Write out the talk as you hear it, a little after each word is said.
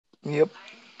Yep.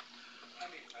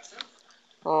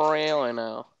 Really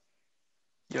now.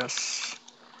 Yes.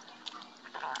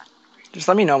 Just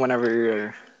let me know whenever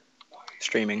you're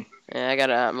streaming. Yeah, I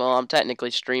gotta. Well, I'm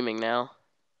technically streaming now.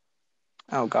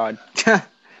 Oh God.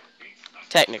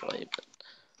 Technically, but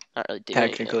not really doing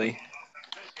anything. Technically.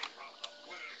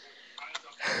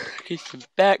 Get some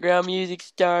background music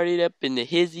started up in the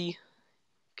hizzy.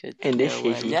 Cause In you this know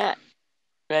why hizzy. not?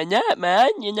 Why not, man?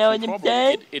 You know what I'm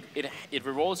saying? It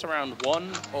revolves around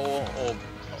one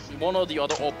or the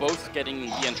other, or both getting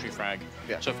the entry frag.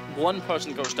 Yeah. So if one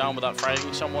person goes down without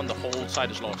fragging someone, the whole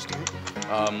side is lost.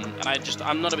 And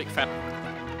I'm not a big fan.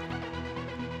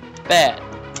 Bad.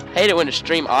 Hate it when the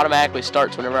stream automatically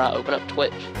starts whenever I open up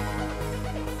Twitch.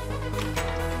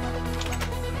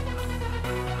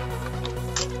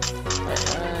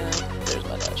 There's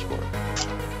my dashboard.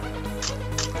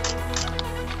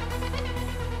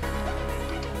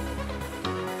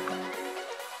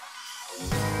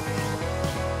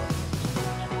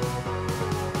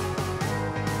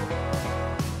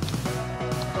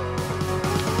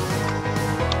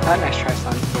 Nice try,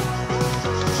 son.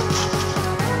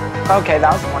 Okay,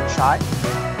 that was one shot.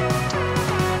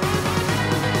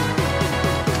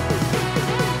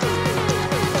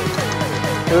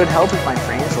 It would help if my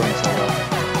frames weren't so low.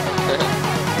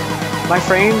 My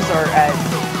frames are at...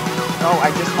 Oh,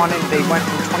 I just wanted... They went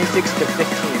from 26 to 15.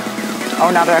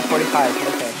 Oh, now they're at 45.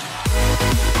 Okay.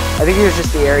 I think it was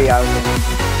just the area I was in.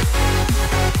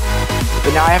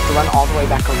 But now I have to run all the way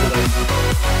back over there.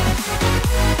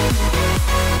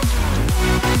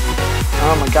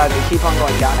 Oh my god, they keep on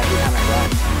going down every time I run.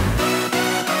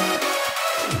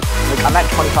 Like, I'm at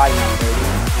 25 now, 30.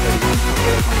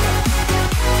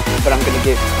 But I'm gonna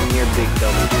get a near big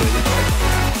double, so it looks like I'm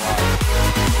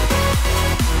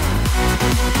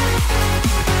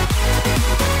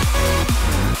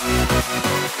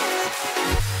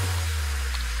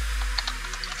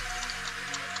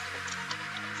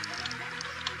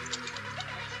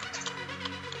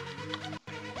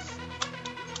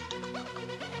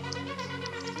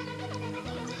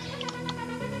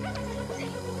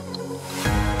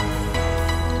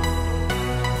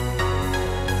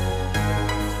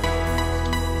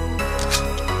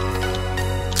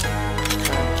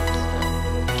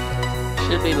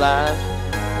Should be live.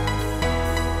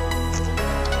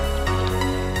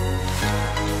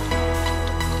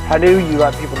 How do you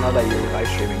let people know that you're live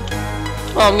streaming?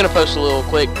 Well, I'm gonna post a little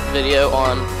quick video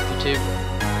on YouTube.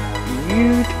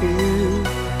 YouTube.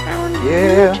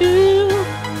 Yeah. YouTube.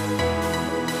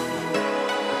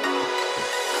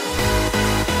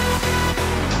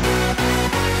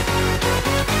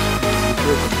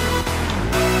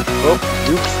 Oh,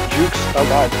 jukes. Oh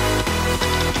god.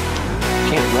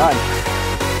 Can't run.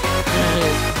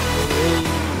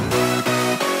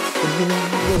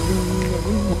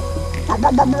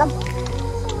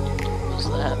 What's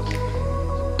that?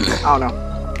 I don't know.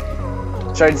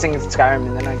 Started singing Skyrim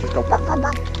and then I just go.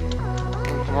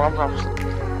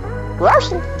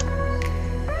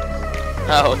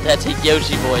 Oh, that's a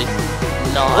Yoshi voice.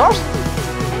 Not.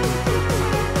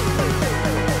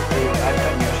 I've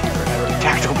done Yoshi forever.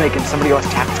 Tactical bacon. Somebody wants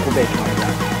tactical bacon on the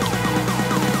ground.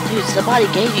 Dude, somebody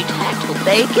gave you tactical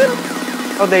bacon?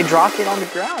 Oh, they dropped it on the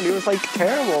ground. It was like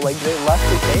terrible. Like they left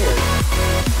it there.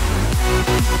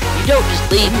 You don't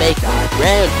just leave bacon on the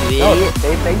ground, you No, idiot.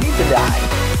 they need to die.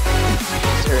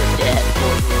 Deserve death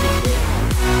more than anything.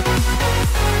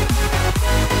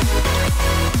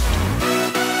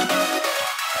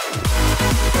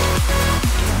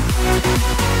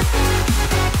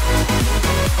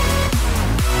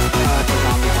 It's a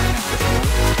zombie running after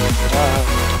someone.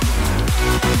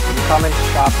 Comment,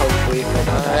 shop, hopefully.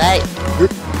 Alright.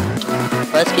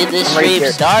 Let's get this I'm right stream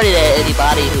here. started at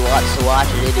anybody who wants to watch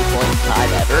at any point in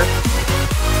time ever.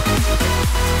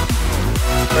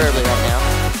 Preferably right now.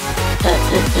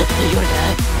 You wanna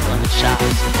die? I'm in shop.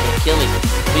 You can't kill me.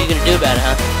 What are you gonna do about it,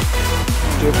 huh?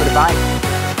 Do it for the vine.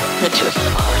 Do it for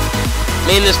the moment.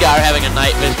 Me and this guy are having a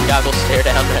night vision goggles stare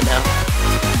down right now.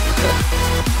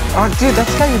 Oh, dude,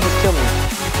 that's the guy who just killed me.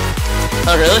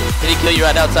 Oh, really? Did he kill you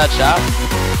right outside shop?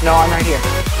 No, I'm right here.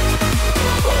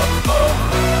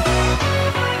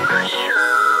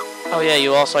 Oh, yeah,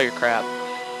 you all saw your crap.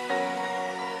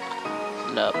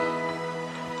 No.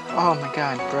 Oh my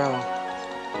god,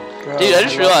 bro. Dude, I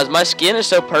just realized my skin is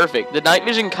so perfect. The night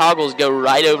vision goggles go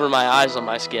right over my eyes on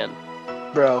my skin.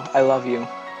 Bro, I love you.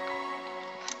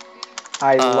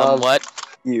 I love what?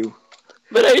 you.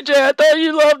 But AJ, I thought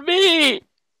you loved me!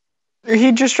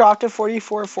 He just dropped a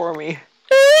 44 for me.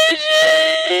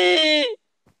 AJ!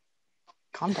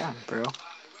 Calm down, bro.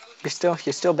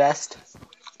 You're still best.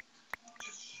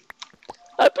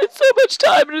 I put so much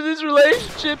time into this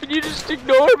relationship and you just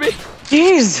ignore me.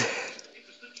 Jeez.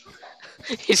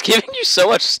 He's giving you so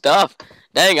much stuff.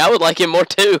 Dang, I would like him more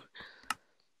too.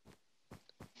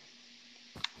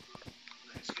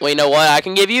 Well, you know what? I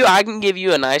can give you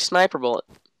a nice sniper bullet.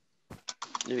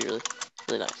 It'd be really,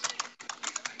 really nice.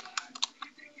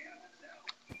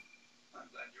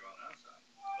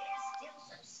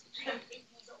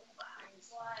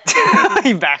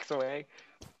 He backs away.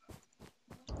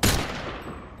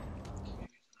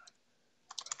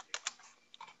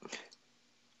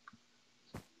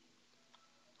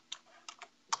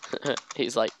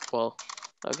 He's like, well,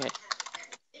 okay.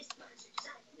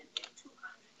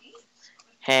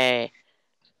 Hey.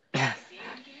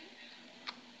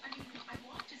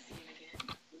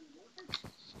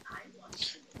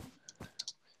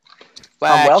 Watch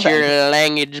well your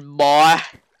language, boy.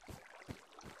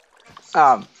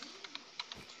 So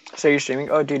you're streaming?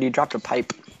 Oh, dude, you dropped a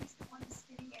pipe.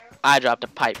 I dropped a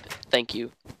pipe. Thank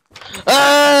you.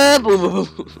 Ah, boom, boom,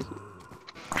 boom.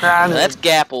 That's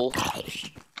Gapple.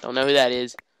 Don't know who that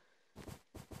is.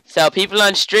 So, people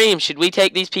on stream, should we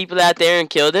take these people out there and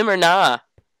kill them or nah?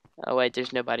 Oh, wait,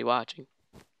 there's nobody watching.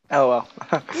 Oh, well.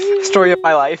 Story of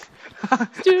my life.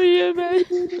 Story of my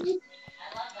life.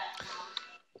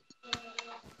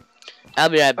 I'll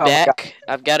be right back.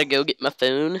 I've got to go get my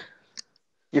phone.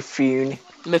 Your phone.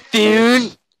 My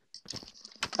phone.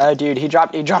 Dude, he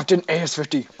dropped an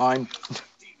AS50. Mine.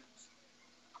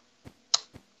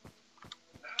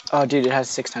 Oh, dude, it has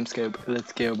 6x scope.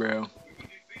 Let's go, bro.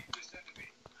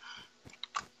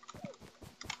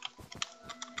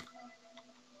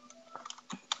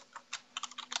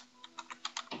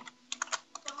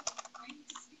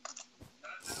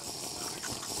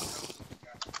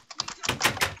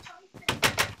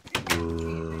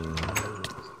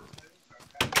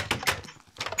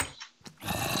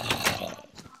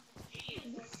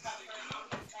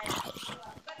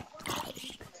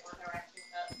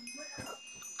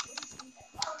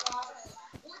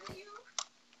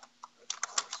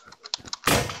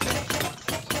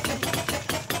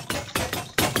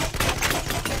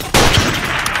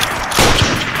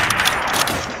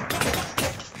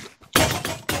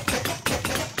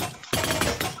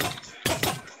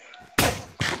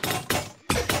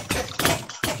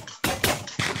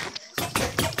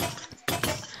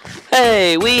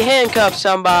 Hey, we handcuffed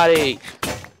somebody.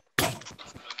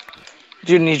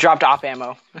 Dude, and he dropped op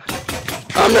ammo.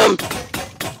 Nom.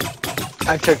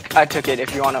 I took it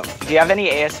if you want to. Do you have any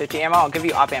AS50 ammo? I'll give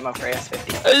you op ammo for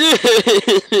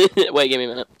AS50. Wait, give me a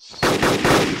minute.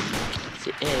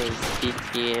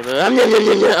 AS50 ammo.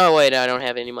 Oh, wait, I don't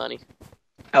have any money.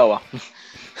 Oh, well.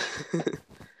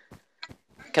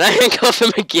 Can I handcuff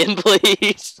him again,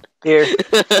 please? Here. Here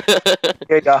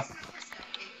you go.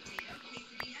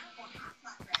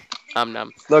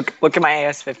 Nom. Look at my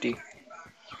AS50. Oh my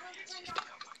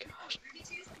gosh.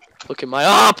 Look at my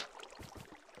op!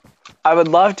 I would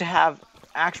love to have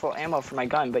actual ammo for my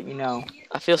gun, but you know.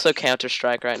 I feel so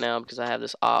Counter-Strike right now because I have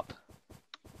this op.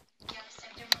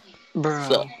 Bro.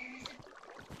 So,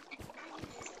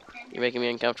 you're making me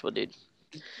uncomfortable, dude.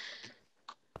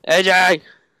 AJ!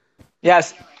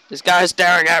 Yes. This guy's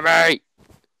staring at me!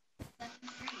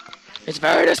 It's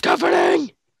very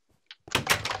discomforting!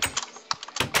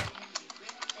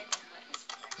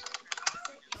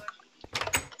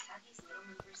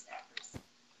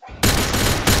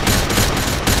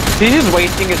 He's just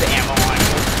wasting his ammo on you.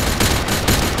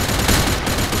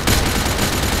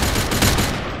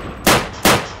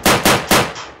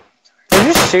 They're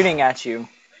just shooting at you.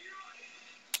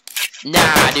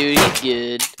 Nah, dude, he's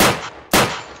good.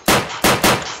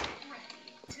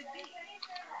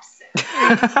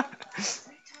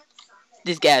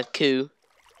 This guy's cool.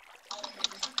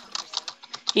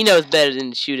 He knows better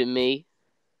than to shoot at me.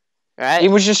 Right? He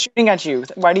was just shooting at you.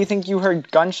 Why do you think you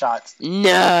heard gunshots?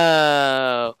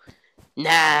 No.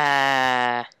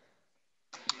 Nah.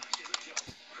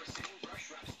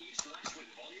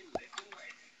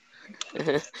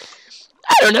 I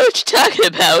don't know what you're talking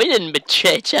about. We didn't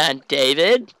betray John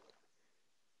David.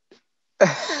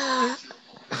 When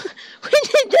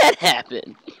did that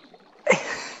happen?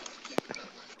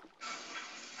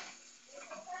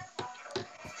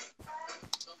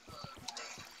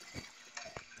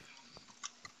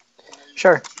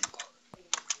 Sure.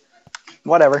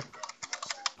 Whatever.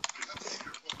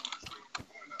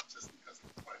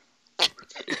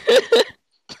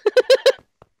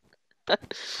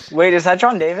 Wait, is that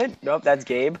John David? Nope, that's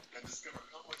Gabe.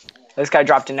 This guy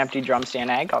dropped an empty drum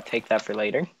stand egg. I'll take that for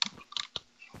later.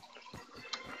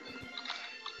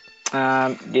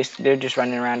 They're just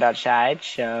running around outside.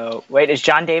 So, wait, is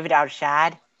John David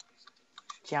outside?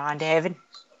 John David?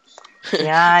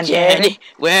 John Jenny, David.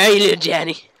 where are you, little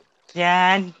Jenny?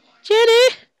 John.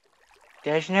 Jenny.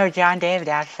 There's no John David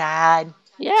outside.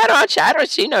 Yeah, I don't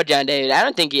see no John David. I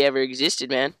don't think he ever existed,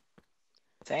 man.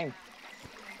 Same.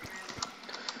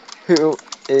 Who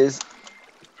is?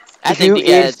 I think the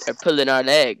guys are pulling our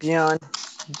legs. John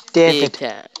Big David.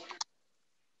 time.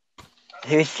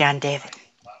 Who's John David?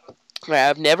 Right,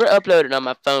 I've never uploaded on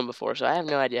my phone before, so I have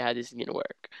no idea how this is gonna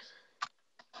work.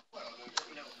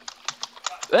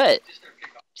 What?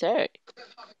 Sorry.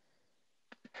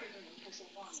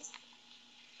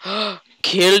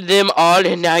 Kill them all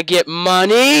and I get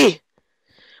money.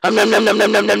 Nom nom nom nom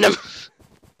nom nom nom.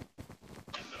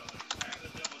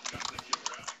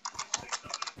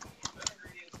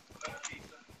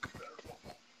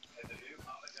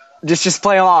 Just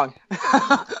play along.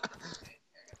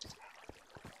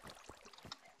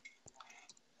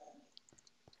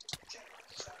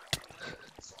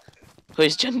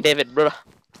 Who's John David, bro?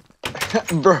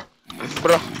 Bro.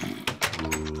 Bro.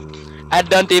 I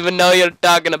don't even know what you're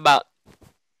talking about.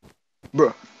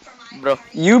 Bro. Bro.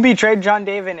 You betrayed John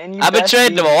David and you I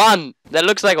betrayed the one. That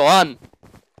looks like one.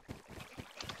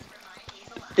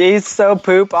 He's so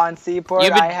poop on Seaport.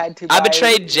 I had to. I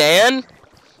betrayed Jan.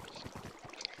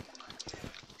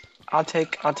 I'll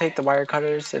take the wire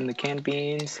cutters and the canned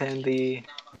beans and the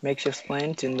makeshift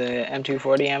splint and the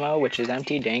M240 ammo, which is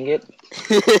empty. Dang it.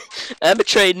 I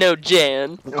betrayed no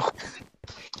Jan. No.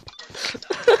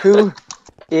 Who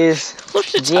is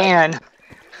Jan?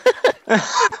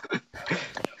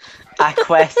 I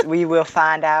quest. We will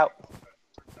find out.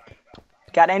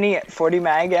 Got any 40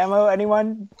 mag ammo?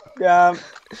 Anyone? You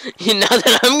know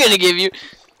that I'm gonna give you.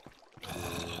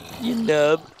 You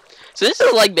nub. So this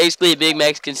is like basically a big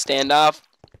Mexican standoff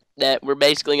that we're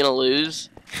basically gonna lose.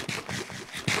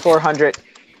 400.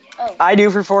 Oh. I do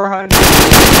for 400.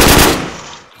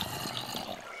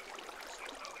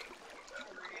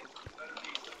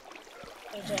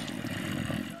 AJ,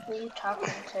 who are you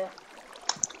talking to?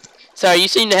 Sorry, you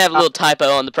seem to have a little typo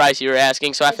on the price you were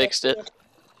asking, so I fixed it.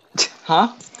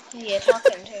 Huh? Who are you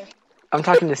talking to? I'm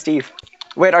talking to Steve.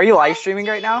 Wait, are you live streaming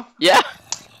right now? Yeah.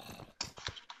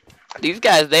 These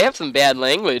guys, they have some bad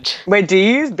language. Wait, do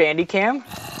you use Bandicam?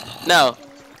 No.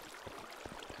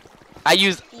 I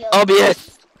use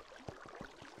OBS.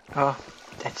 Oh,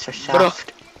 that's so soft. Bro.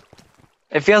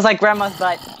 It feels like grandma's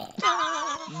butt.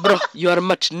 Bro, you are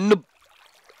much noob.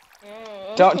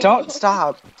 Don't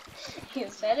stop. You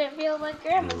said it feels like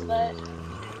grandma's butt.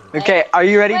 Okay, are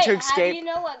you ready Wait, to escape? How do you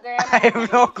know what grandma? I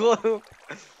have no clue.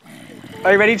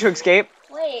 Are you ready to escape?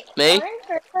 Wait, Me? aren't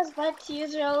grandma's butts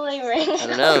usually ring? I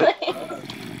don't know.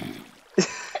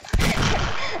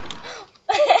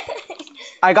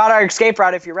 I got our escape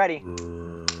route if you're ready.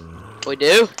 We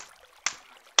do?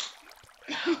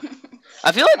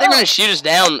 I feel like they're gonna shoot us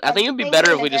down. I think it would be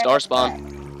better if we just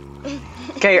R-spawn.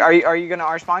 Okay, are you gonna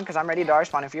R-spawn? Because I'm ready to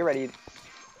R-spawn if you're ready.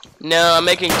 No, I'm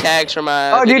making tags for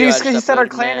my Oh, dude, video you said our uploaded,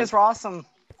 clan man. is awesome.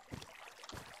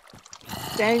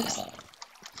 Thanks.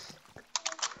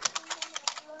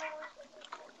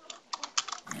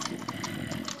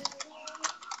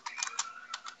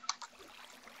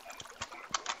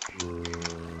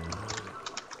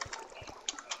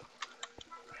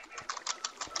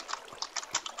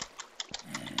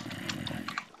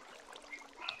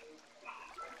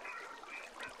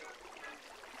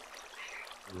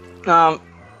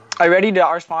 Are you ready to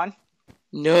R-spawn?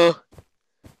 No.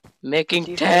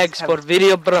 Making tags for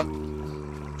video, bro.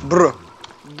 Bro.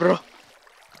 Bro.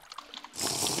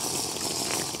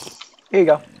 Here you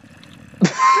go.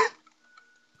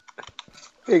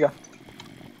 Here you go.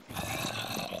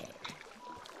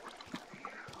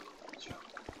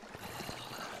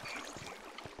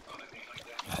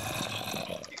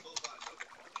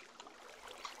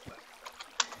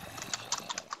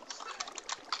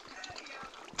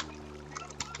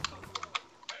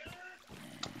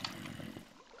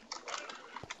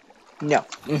 No.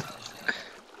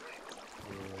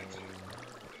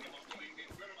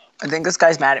 I think this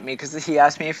guy's mad at me because he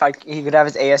asked me if he could have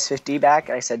his AS50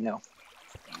 back. I said no.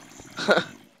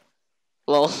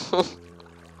 Well.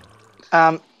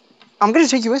 I'm gonna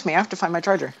take you with me. I have to find my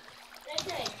charger.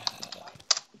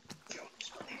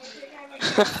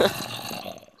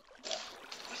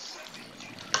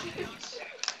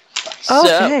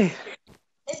 Okay.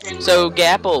 So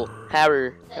Gapple, how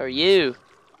are you?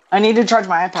 I need to charge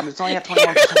my iPad. It's only at 21%. He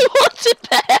really wants it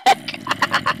back.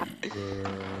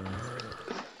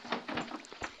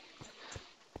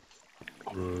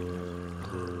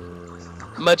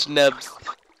 Much nubs.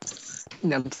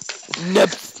 Nubs.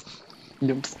 Nubs.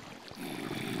 Nubs.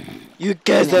 You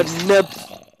guys are nubs.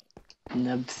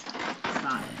 Nubs.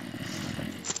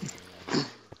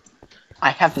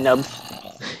 have nubs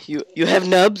You have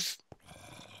nubs?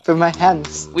 for my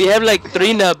hands. We have like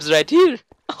 3 nubs right here.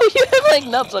 Oh, you have like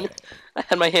nubs on. I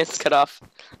had my hands cut off.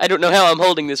 I don't know how I'm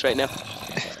holding this right now.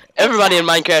 Everybody in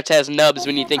Minecraft has nubs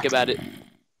when you think about it.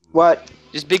 What?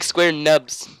 Just big square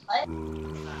nubs.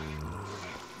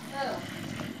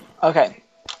 Okay.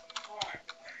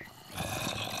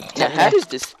 Now, how does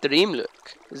this stream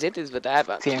look? That is what I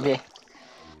want. TMP.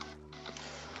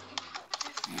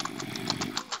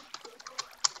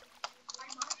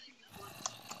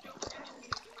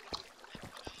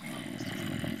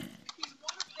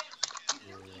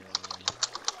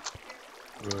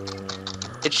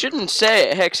 It shouldn't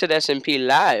say Hexed SMP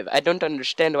Live. I don't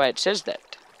understand why it says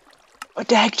that. What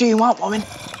the heck do you want, woman?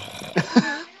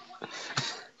 What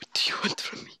do you want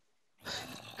from me?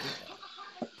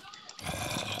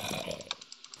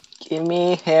 Give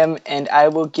me him, and I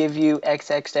will give you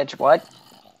XXX what?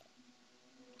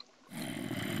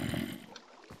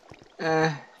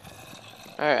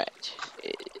 Alright.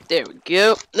 There we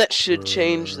go. That should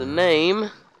change the name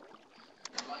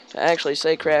to actually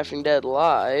say Crafting Dead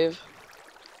Live.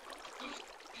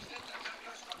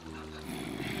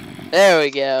 There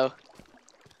we go.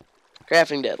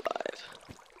 Crafting Dead Live.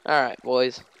 Alright,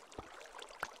 boys.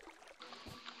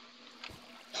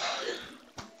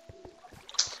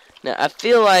 Now, I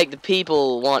feel like the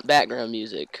people want background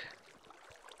music.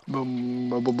 So,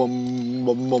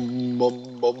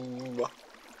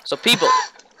 people,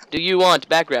 do you want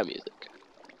background music?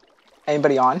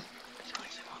 Anybody on? I feel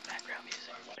like they want background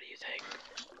music. What do you think?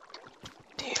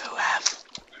 Do you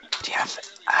have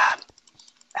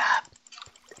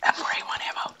M41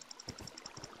 ammo?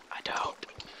 I don't.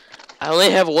 I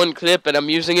only have 1 clip and I'm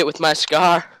using it with my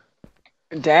scar.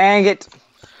 Dang it.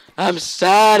 I'm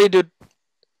sorry, dude.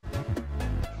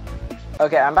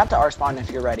 Okay, I'm about to R-spawn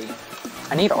if you're ready.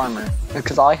 I need armor,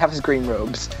 because all I have is green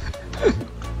robes.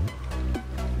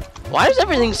 Why does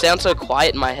everything sound so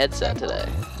quiet in my headset today?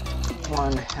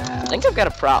 I think I've got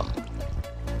a problem.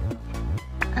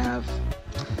 Have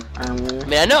armor. I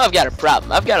mean, I know I've got a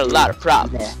problem. I've got a lot of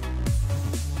problems.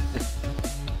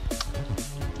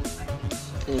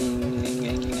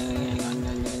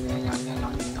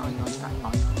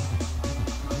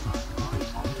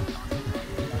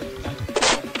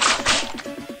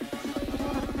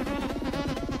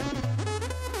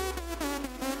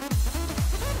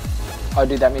 Oh,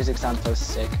 dude, that music sounds so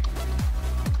sick.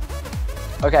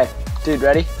 Okay, dude,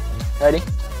 ready? Ready?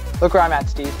 Look where I'm at,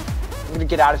 Steve. I'm gonna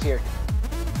get out of here.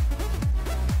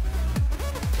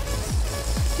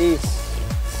 Steve.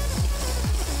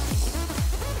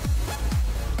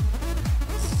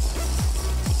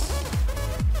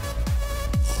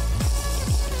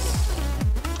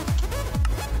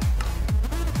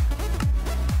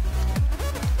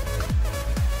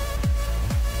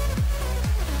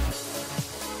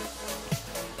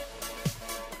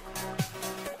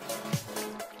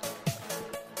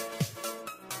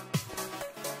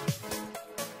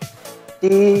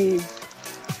 Steve.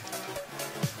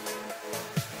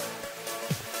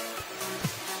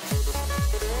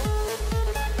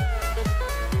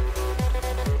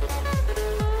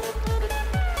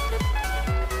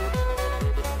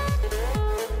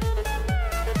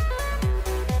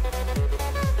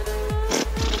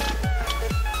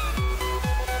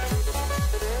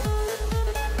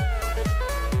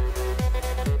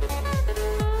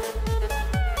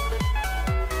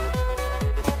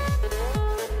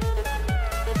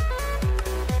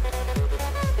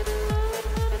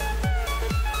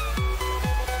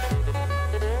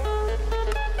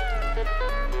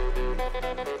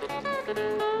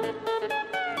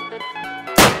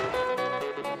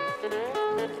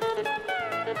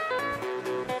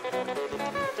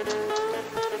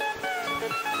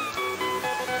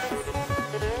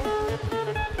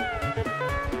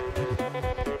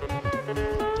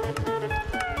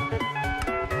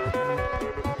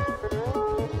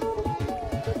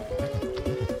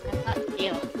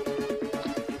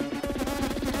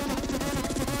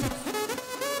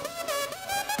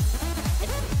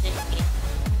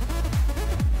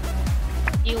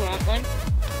 You want one?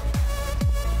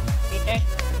 Peter?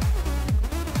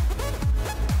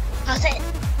 How's it?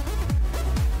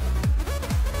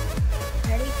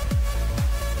 Ready?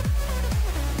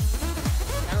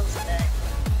 Smells good.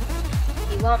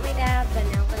 You want me to have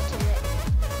vanilla extract?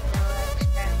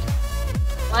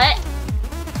 What?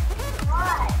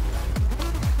 What?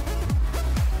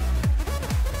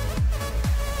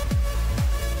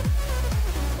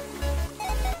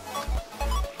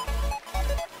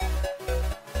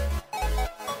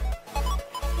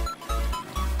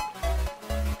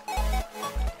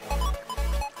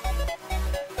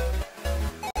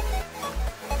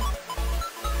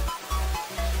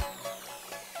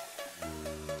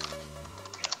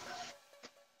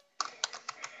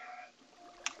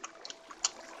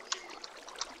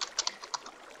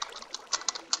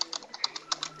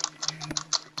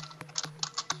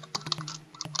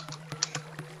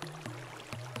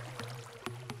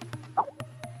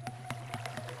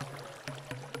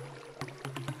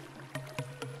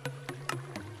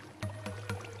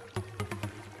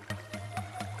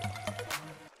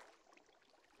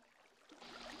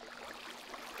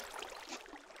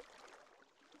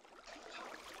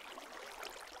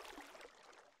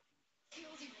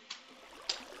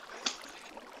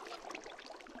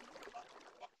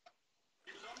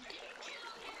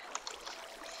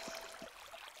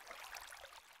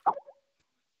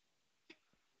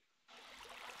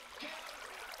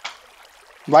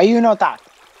 Why you know that?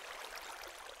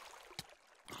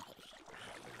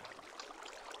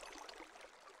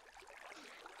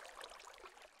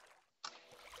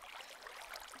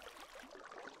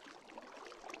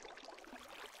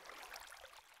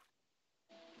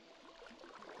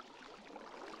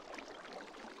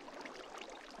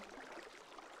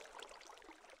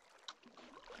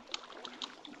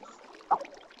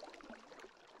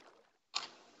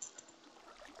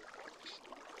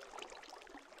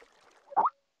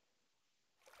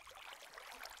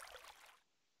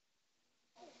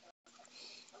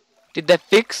 Did that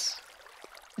fix?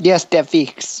 Yes, they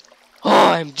fix. Oh,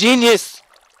 I'm genius.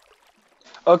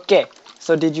 Okay,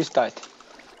 so did you start?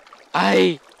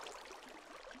 I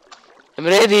am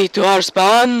ready to our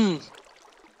spawn.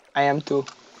 I am too.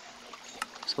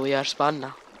 So we are spawn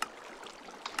now.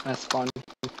 That's fun.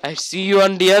 I see you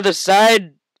on the other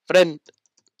side, friend.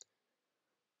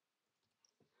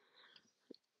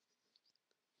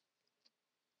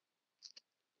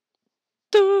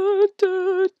 Du,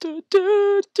 du, du,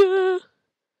 du, du.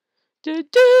 Du,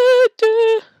 du,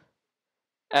 du.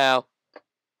 Ow.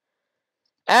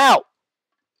 Ow!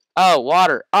 Oh,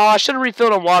 water. Oh, I should have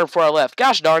refilled on water before I left.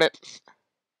 Gosh darn it.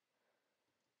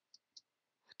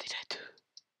 What did I do?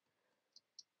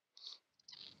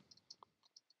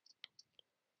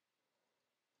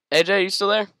 AJ, you still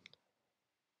there?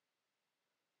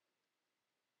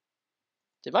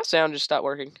 Did my sound just stop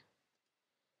working?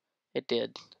 It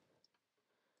did.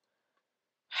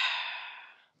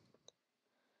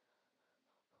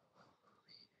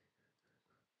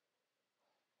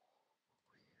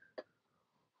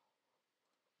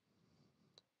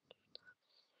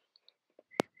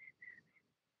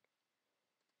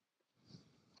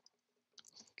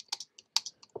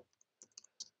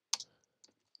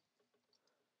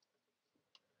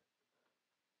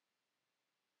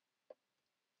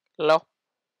 Hello?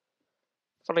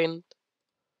 Friend.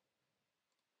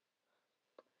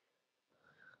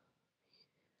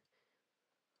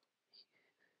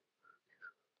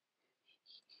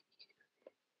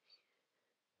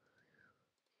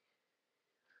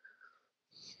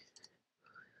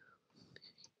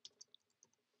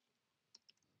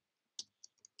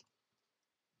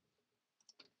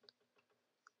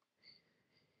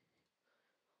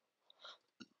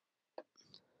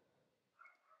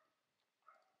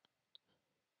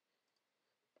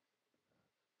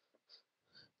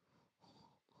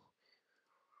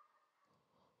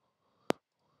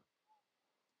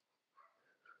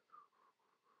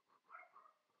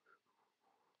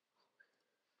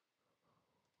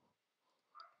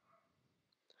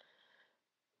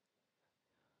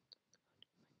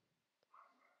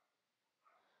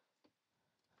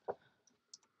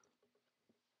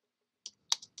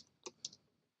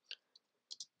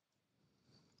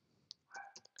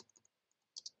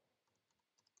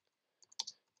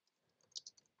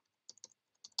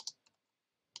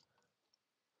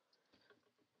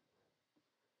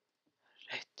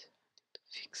 Right.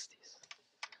 Fix this.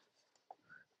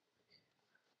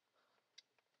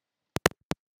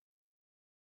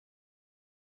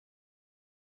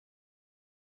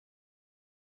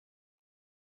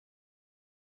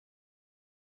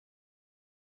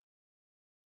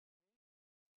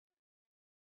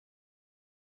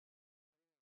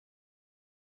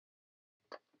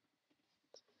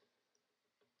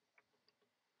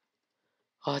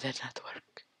 Oh, that did not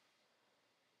work.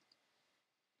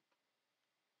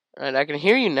 Alright, I can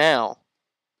hear you now.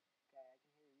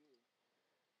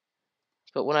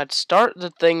 But when I start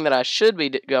the thing that I should be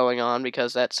going on,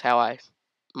 because that's how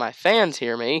my fans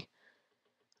hear me,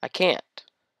 I can't.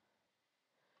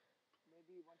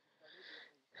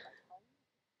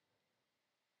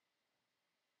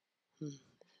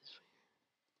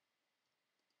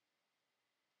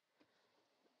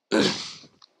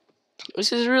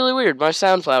 This is really weird. My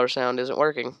Soundflower sound isn't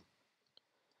working.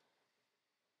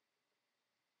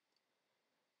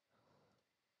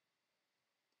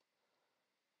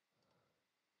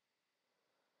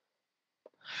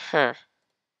 Huh.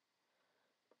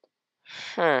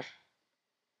 Huh.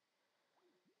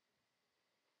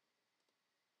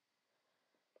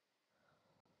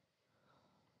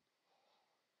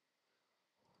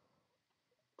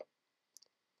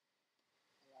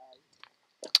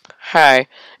 Hi.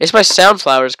 It's my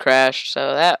Soundflower's crashed,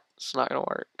 so that's not gonna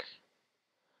work.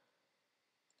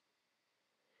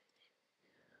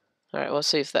 Alright, let's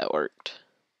see if that worked.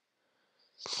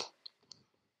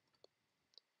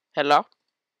 Hello?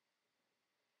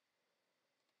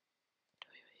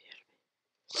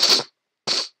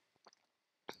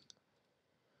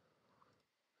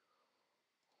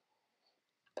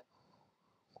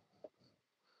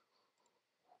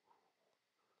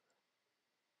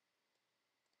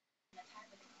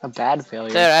 A bad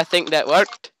failure. There, I think that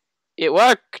worked. It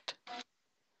worked.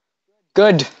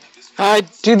 Good. I.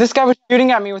 Dude, this guy was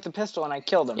shooting at me with a pistol and I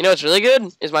killed him. You know what's really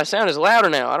good? Is my sound is louder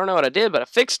now. I don't know what I did, but I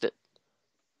fixed it.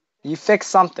 You fixed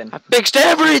something. I fixed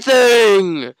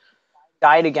everything!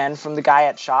 Died again from the guy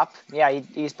at shop. Yeah,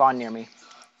 he spawned near me.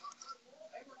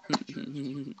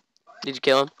 Did you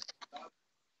kill him?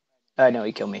 No,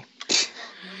 he killed me.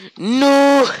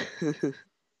 No!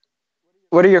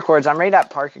 What are your chords? I'm right at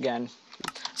park again.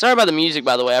 Sorry about the music,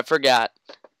 by the way. I forgot.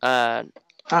 Oh,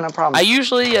 no problem. I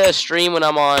usually stream when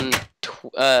I'm on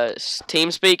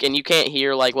TeamSpeak, and you can't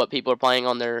hear like what people are playing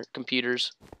on their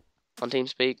computers on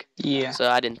TeamSpeak. Yeah. So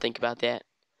I didn't think about that.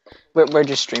 We're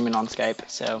just streaming on Skype,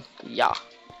 so. Yeah.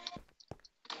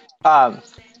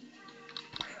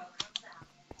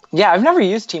 Yeah, I've never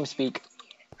used TeamSpeak.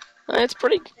 It's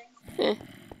pretty.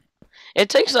 It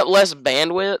takes up less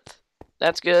bandwidth.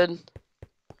 That's good.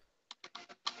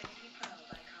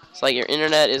 It's like your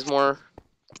internet is more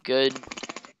good.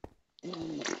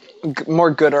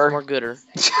 More gooder. More gooder,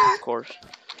 of course.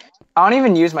 I don't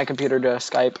even use my computer to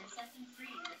Skype.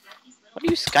 What are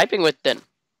you Skyping with then?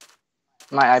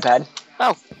 My iPad.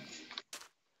 Oh.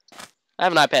 I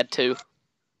have an iPad too.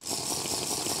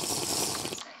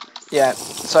 Yeah,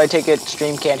 so I take it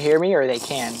stream can't hear me, or they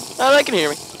can? Oh, they can hear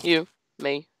me. You,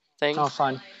 me, things. Oh,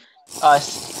 fun.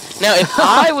 Us. Now, if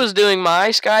I was doing my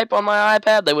Skype on my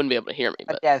iPad, they wouldn't be able to hear me.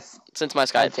 But Yes. since my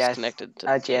Skype is connected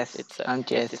to Jess. it's I'm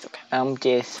Jess. It's okay. I'm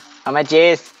Jess. I'm a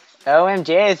Jess. Oh, I'm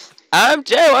Jess. I'm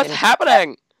Jay. What's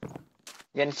happening?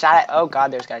 Getting shot at. Oh,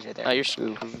 God, there's guys right there. Oh, you're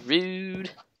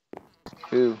screwed.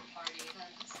 Ooh.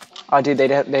 Oh, dude, they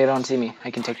don't see me.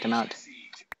 I can take them out.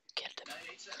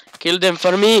 Kill them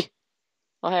for me.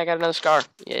 Oh, hey, I got another scar.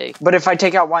 Yay. But if I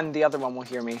take out one, the other one will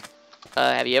hear me.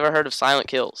 Have you ever heard of silent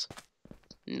kills?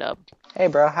 Nub. Hey,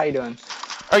 bro, how you doing?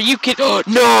 Are you kidding? Oh,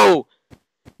 no!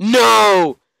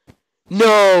 No!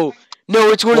 No! No,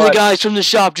 it's one of the guys from the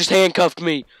shop just handcuffed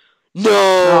me. No!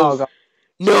 Oh, God.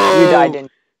 No! You died,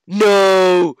 didn't you?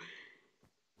 No!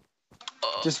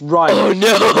 Just run. Oh,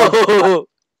 no!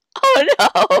 Oh,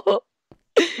 no!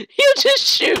 He'll just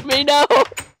shoot me, no!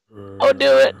 Oh,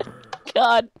 do it.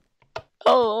 God.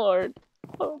 Oh, Lord.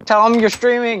 Oh. Tell him you're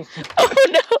streaming. Oh,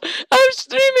 no! I'm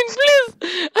streaming, please!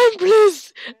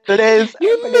 Please! It is.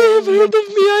 You may have heard of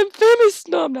me, I'm famous!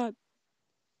 No, I'm not.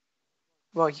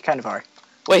 Well, you kind of are.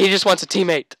 Wait, he just wants a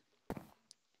teammate.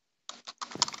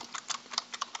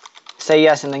 Say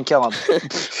yes and then kill him.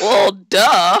 Well,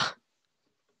 duh!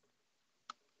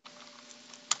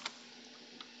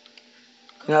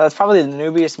 You know, that's probably the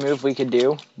noobiest move we could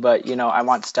do, but, you know, I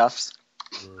want stuffs.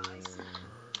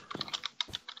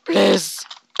 Please,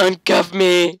 uncuff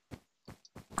me.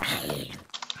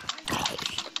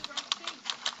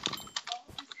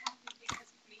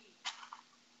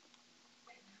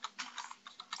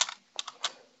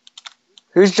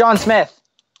 Who's John Smith?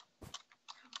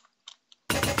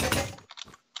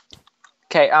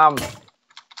 Okay,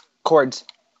 chords.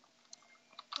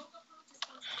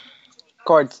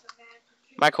 Chords.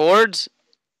 My chords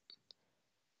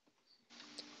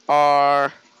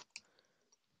are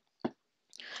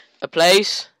a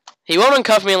place. He won't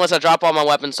uncuff me unless I drop all my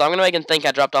weapons, so I'm gonna make him think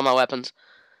I dropped all my weapons.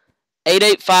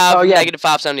 885 Oh, yeah. negative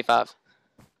 575.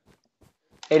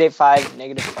 885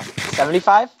 negative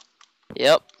 75?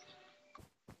 Yep.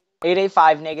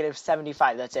 885 negative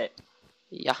 75, that's it.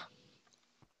 Yeah.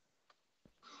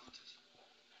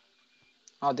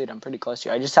 Oh, dude, I'm pretty close to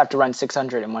you. I just have to run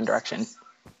 600 in one direction.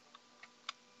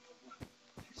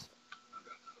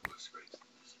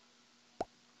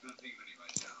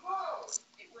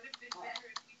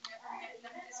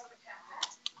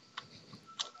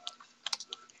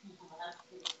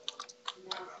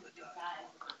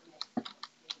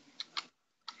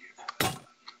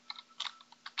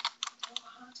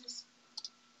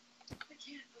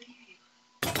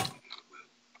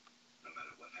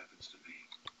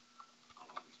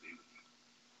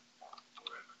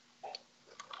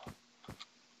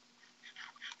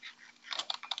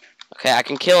 Okay, I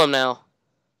can kill him now.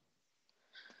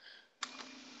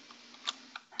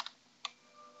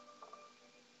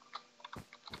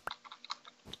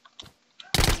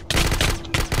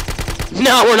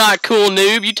 No, we're not cool,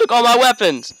 noob. You took all my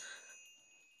weapons.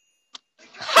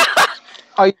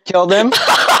 Oh, you killed him?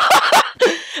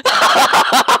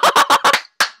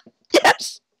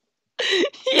 Yes.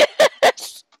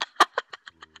 Yes.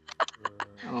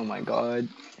 Oh my god.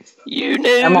 You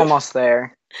noob. I'm almost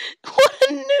there. What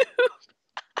a noob.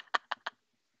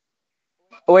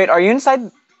 Oh, wait, are you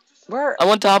inside? Where? I'm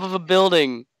on top of a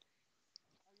building.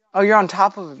 Oh, you're on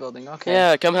top of a building. Okay.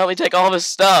 Yeah, come help me take all of his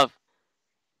stuff.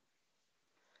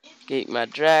 Take my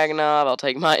Dragunov. I'll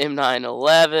take my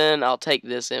M911. I'll take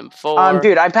this M4.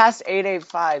 Dude, I passed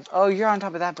 885. Oh, you're on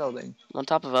top of that building. On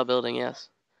top of a building, yes.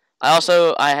 I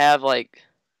have like.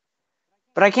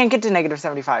 But I can't get to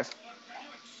 -75.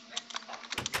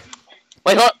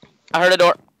 Wait, hold up. I heard a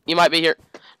door. You might be here.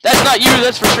 That's not you,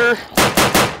 that's for sure.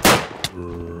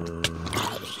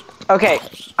 Okay,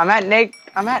 I'm at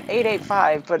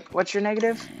 885, but what's your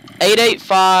negative?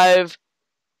 885,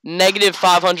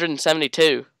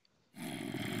 -572.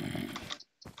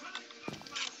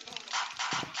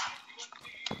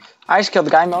 I just killed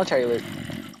the guy in military loot.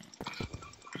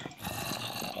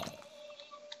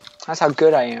 That's how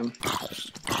good I am.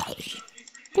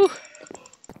 Whew.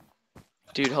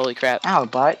 Dude, holy crap. Ow,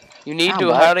 butt. You need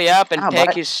to hurry up and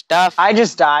take his stuff. I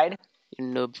just died. You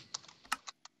noob.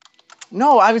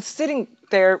 No, I was sitting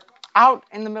there out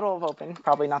in the middle of open.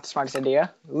 Probably not the smartest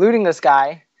idea. Looting this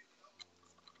guy.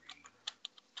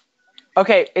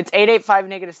 Okay, it's 885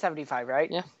 -75,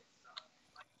 right? Yeah.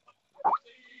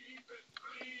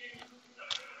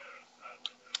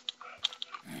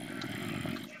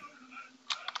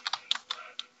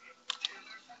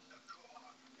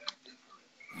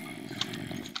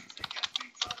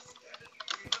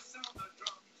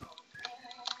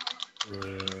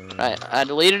 Right, I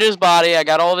deleted his body. I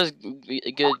got all of his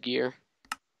good gear.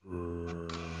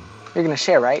 You're gonna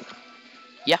share, right?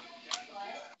 Yeah.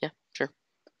 Yeah, sure.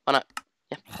 Why not?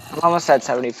 Yeah. I'm almost at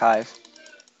 75.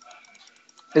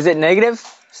 Is it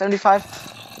 -75?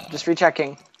 Just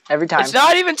rechecking every time. It's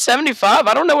not even 75.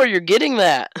 I don't know where you're getting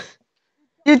that.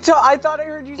 I thought I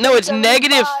heard you say No, it's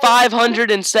 75.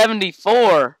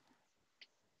 -574.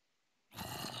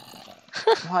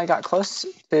 Well, I got close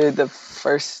to the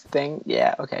first thing.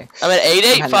 Yeah, okay. I'm at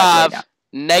 885,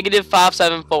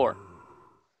 -574.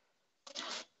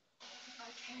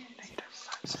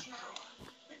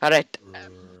 Alright.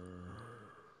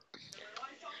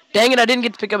 Dang it, I didn't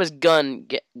get to pick up his gun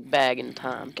bag in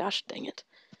time. Gosh dang it.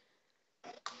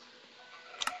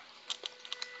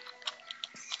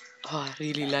 Oh, I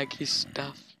really like his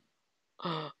stuff.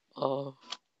 Oh.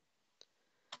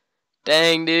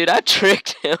 Dang, dude, I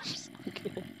tricked him.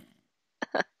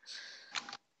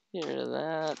 Get rid of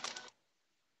that.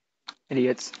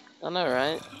 Idiots. I know,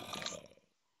 right?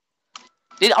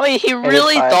 Dude, I mean, he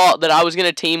really thought that I was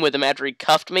gonna team with him after he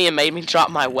cuffed me and made me drop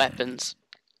my weapons.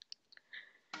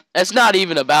 That's not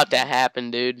even about to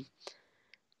happen, dude.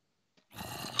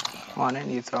 Come on, I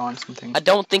need to throw on something. I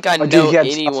don't think I know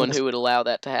anyone who would allow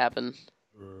that to happen.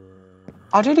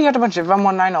 Oh, dude, he had a bunch of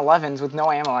M1911s with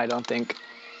no ammo, I don't think.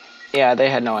 Yeah, they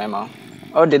had no ammo.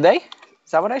 Oh, did they?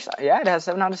 Is that what I saw? Yeah, it has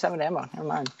 7 out of 7 ammo. Never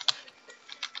mind.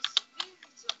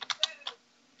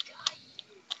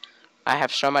 I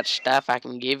have so much stuff I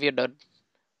can give you, dude.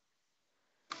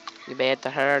 You better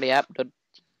hurry up, dude.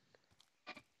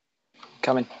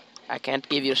 Coming. I can't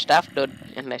give you stuff, dude,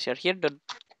 unless you're here, dude.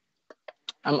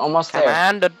 I'm almost Come there.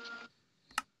 on, dude.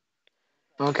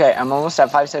 Okay, I'm almost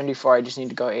at 574. I just need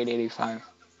to go 885.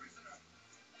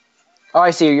 Oh,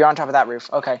 I see you. You're on top of that roof.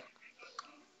 Okay.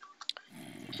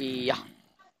 Yeah.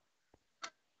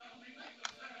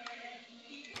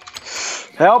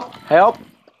 Help! Help!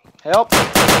 Help!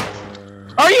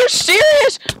 Are you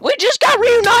serious? We just got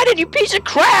reunited, you piece of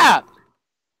crap!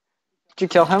 Did you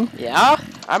kill him? Yeah,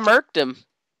 I murked him.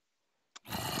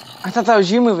 I thought that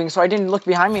was you moving, so I didn't look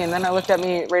behind me, and then I looked at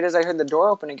me right as I heard the door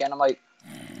open again. I'm like...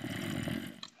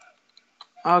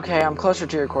 Okay, I'm closer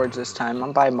to your cords this time.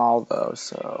 I'm by mall, though,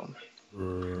 so...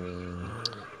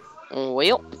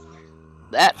 Well,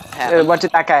 that happened. What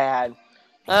did that guy have?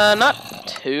 Not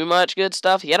too much good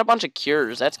stuff. He had a bunch of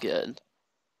cures, that's good.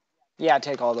 Yeah,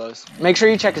 take all those. Make sure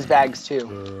you check his bags, too.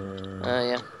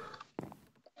 Yeah.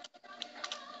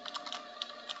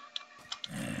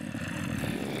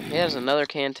 Here's another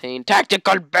canteen.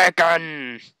 Tactical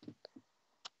bacon!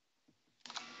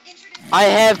 I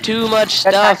have too much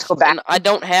stuff, and I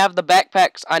don't have the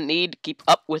backpacks I need to keep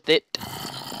up with it.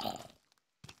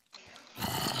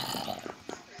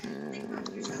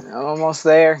 I'm almost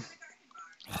there.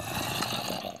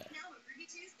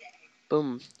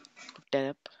 Boom. Put that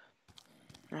up.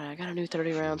 Alright, I got a new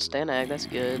 30-round Stanag. That's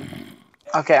good.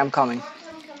 Okay, I'm coming.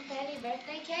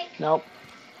 Nope.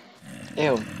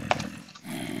 Ew.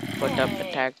 Put up the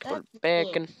tactical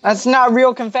bacon. That's not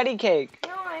real confetti cake.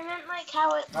 No, I meant like how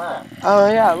it looks. Oh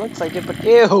yeah, it looks like it, but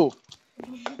ew.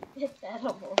 It's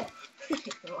edible.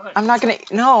 I'm not gonna.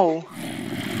 No.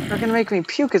 You're gonna make me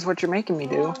puke, is what you're making me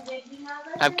do.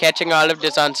 I'm catching all of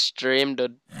this on stream,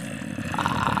 dude.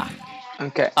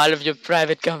 Okay. All of your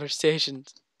private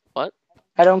conversations. What?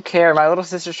 I don't care. My little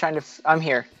sister's trying to. I'm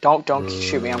here. Don't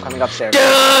shoot me. I'm coming upstairs.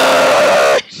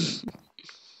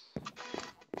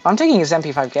 I'm taking his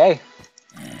MP5K.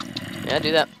 Yeah,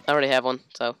 do that. I already have one,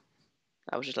 so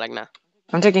I was just like, nah.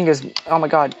 I'm taking his. Oh my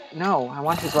god, no! I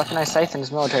want his weaponized scythe and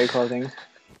his military clothing.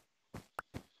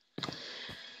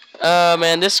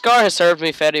 Man, this scar has served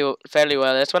me fairly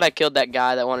well. That's what I killed that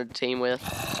guy that wanted to team with.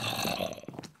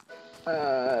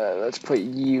 Let's put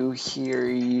you here,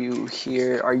 you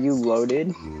here. Are you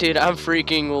loaded? Dude, I'm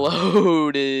freaking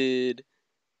loaded.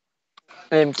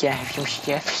 Can I have some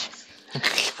stuff? You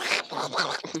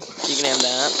can have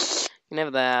that. You can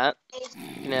have that.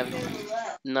 You can have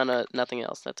nothing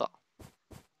else. That's all.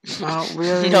 Oh,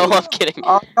 really? No, I'm kidding.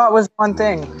 All I got was one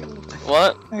thing.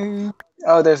 What?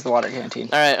 Oh, there's the water canteen.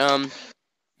 All right.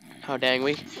 Oh dang,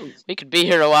 we could be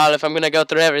here a while if I'm gonna go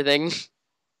through everything.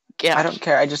 Yeah. I don't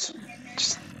care. I just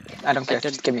I don't care.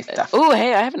 Just give me stuff. Ooh,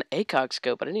 hey, I have an ACOG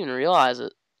scope. I didn't even realize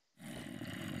it.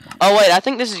 Oh wait, I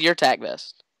think this is your tac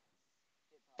vest.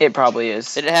 It probably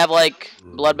is. Did it have like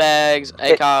blood bags,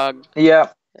 ACOG? Yeah.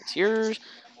 That's yours.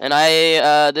 And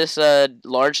this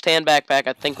large tan backpack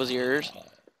I think was yours.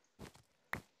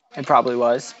 It probably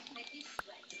was.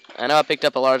 I know I picked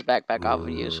up a large backpack off of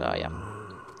you, so yeah.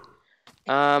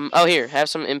 Oh here, have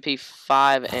some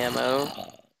MP5 ammo.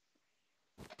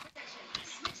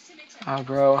 Oh,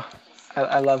 bro,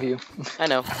 I love you. I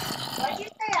know. Why'd you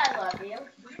say I love you?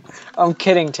 I'm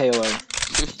kidding, Taylor.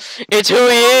 It's who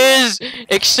he is.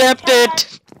 Accept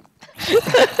it.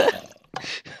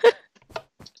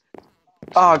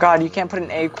 Oh god, you can't put an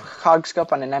ACOG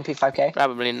scope on an MP5K?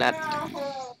 Probably not.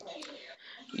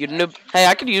 You noob. Hey,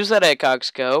 I could use that ACOG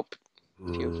scope.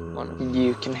 If you want.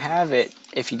 You can have it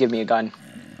if you give me a gun.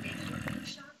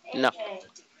 No.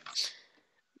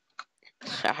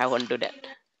 I wouldn't do that.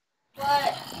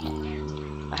 What?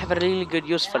 I have a really good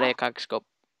use for the ACOG scope,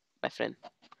 my friend.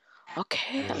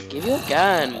 Okay, I'll give you a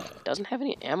gun. Doesn't have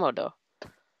any ammo though.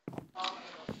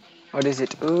 What is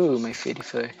it? Ooh, my feety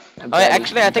fur. Oh,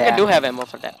 actually, I think I do have ammo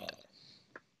for that.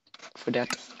 For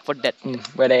that. For that.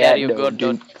 Where they There at? you go,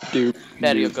 dude.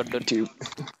 There you go, dude. Dude.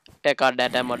 Take out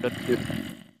that ammo, dude.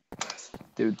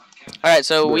 Dude. Alright,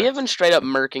 so we have been straight up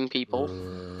murking people.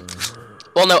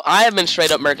 Well, no, I have been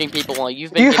straight up murking people while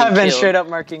you've been You getting have been killed. straight up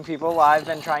murking people while I've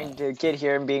been trying to get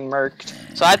here and being murked.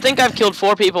 So I think I've killed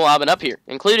 4 people while I've been up here,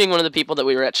 including one of the people that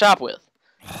we were at shop with.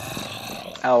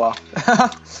 Oh well.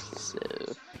 So,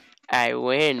 I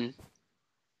win.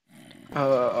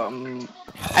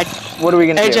 What are we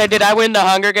gonna do? AJ, did I win the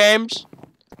Hunger Games?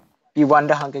 You won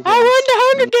the Hunger Games. I won the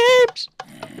Hunger Games!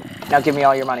 Now give me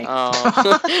all your money. Oh.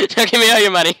 Now give me all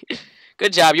your money.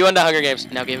 Good job, you won the Hunger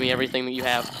Games. Now give me everything that you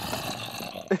have.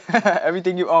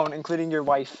 Everything you own, including your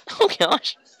wife. Oh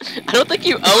gosh. I don't think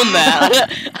you own that.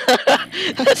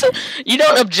 You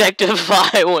don't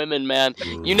objectify women, man.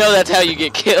 You know that's how you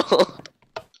get killed.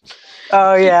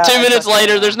 Oh yeah. 2 minutes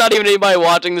later, there's not even anybody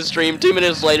watching the stream. 2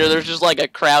 minutes later, there's just like a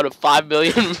crowd of 5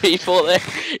 million people there.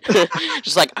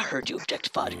 Just like, I heard you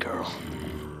objectified a girl.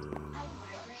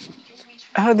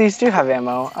 Oh, these do have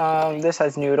ammo. This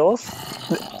has noodles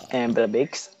and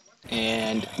bakes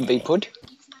and put.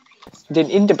 Then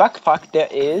in the backpack there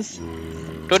is.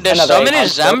 Dude, there's another so many ACOG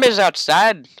scope. zombies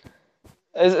outside.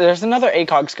 There's another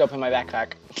ACOG scope in my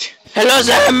backpack. Hello,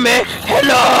 zombie!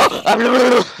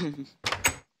 Hello!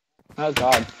 Oh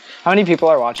god. How many people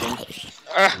are watching?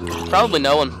 Probably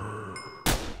no one.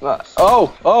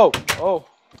 Okay.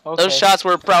 Those shots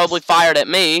were probably fired at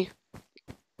me.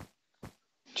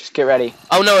 Just get ready.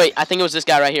 Oh no, wait, I think it was this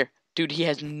guy right here. Dude, he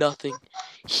has nothing.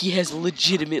 He has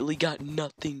legitimately got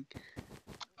nothing.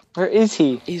 Where is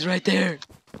he? He's right there.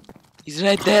 He's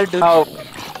right there, dude. Oh,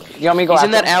 you want me to go He's after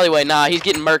in that him? alleyway. Nah, he's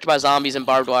getting murked by zombies and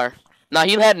barbed wire. Nah,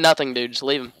 he had nothing, dude. Just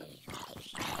leave him.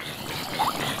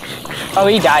 Oh,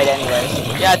 he died anyway.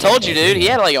 Yeah, I told you, dude. He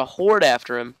had like a horde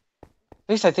after him. At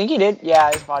least I think he did. Yeah,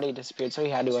 his body disappeared, so he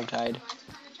had to have died.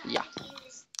 Yeah.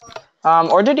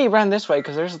 Or did he run this way?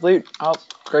 Because there's loot. Oh,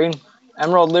 green.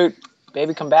 Emerald loot.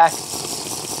 Baby, come back.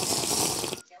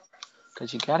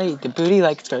 Because you gotta eat the booty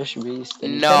like groceries.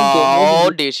 Then you gotta No,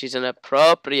 get this is an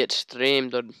appropriate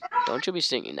stream, dude. Don't you be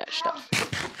singing that stuff.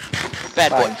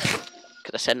 Bad boy. Fine.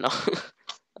 Because I said no.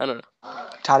 I don't know.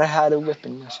 Taught her how to whip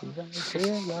and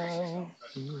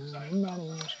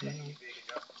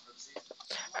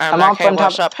I'm up on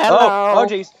top. Up. Hello. Oh,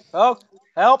 jeez. Oh,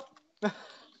 help.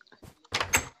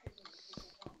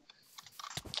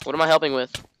 What am I helping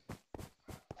with?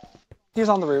 He's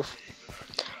on the roof.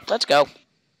 Let's go.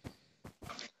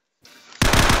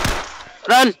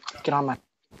 Run! Get on my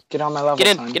level. Get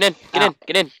in, son. get in, get in,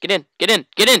 get in, get in, get in,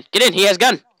 get in, get in. He has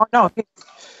gun. Oh no.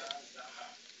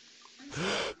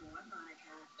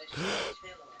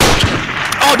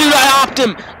 Oh, dude, I opped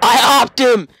him. I opped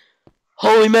him.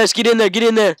 Holy mess, get in there, get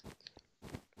in there.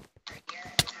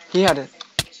 He had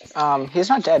a, he's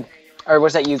not dead. Or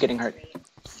was that you getting hurt?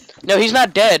 No, he's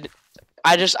not dead.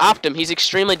 I just opped him. He's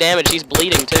extremely damaged. He's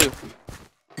bleeding too.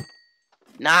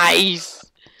 Nice.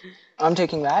 I'm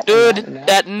taking that. Dude, and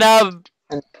that nub.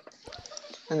 and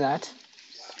that.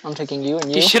 I'm taking you and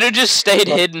you. He should have just stayed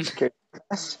hidden. Okay.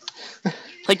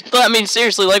 Like, I mean,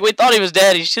 seriously, like, we thought he was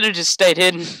dead. He should have just stayed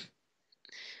hidden.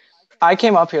 I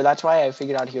came up here. That's why I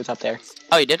figured out he was up there.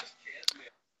 Oh, you did?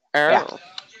 Oh. Yeah.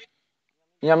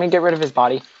 You want me to get rid of his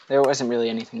body? There wasn't really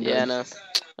anything. Yeah, good.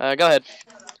 no. Go ahead.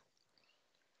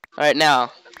 Alright,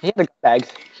 now. He had a gun bag.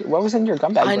 What was in your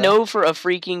gun bag? I bro? know for a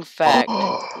freaking fact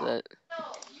that...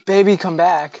 Baby, come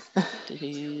back. Dude,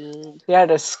 He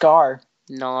had a scar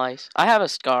nice. I have a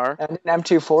scar. and an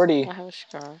M240. I have a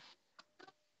scar.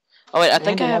 Oh, wait, I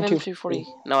think I And have an M240.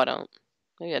 No, I don't.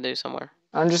 Maybe I do somewhere.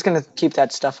 I'm just gonna keep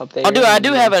that stuff up there. I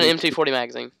do have an M240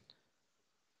 magazine.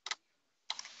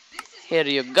 Here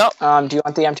you go. Do you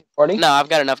want the M240? No, I've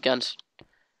got enough guns.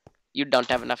 You don't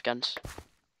have enough guns.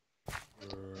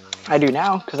 I do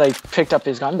now because I picked up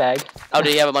his gun bag. Oh,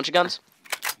 did he have a bunch of guns?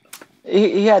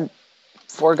 He had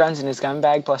 4 guns in his gun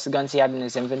bag plus the guns he had in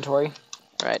his inventory.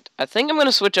 Right. I think I'm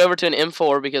gonna switch over to an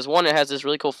M4 because one, it has this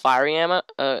really cool firing ammo,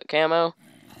 camo.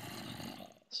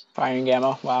 Firing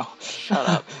ammo. Wow. Shut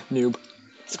up. Noob.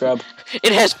 Scrub.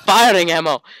 It has firing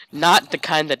ammo, not the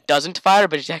kind that doesn't fire,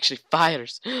 but it actually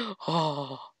fires.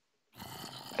 Oh.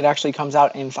 It actually comes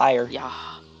out in fire. Yeah.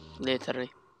 Literally.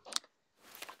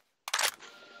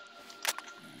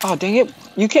 Oh dang it!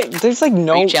 You can't. There's like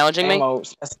no Are you challenging me? ammo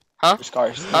Huh?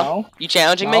 scars. Huh? No. You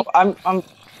challenging No. me?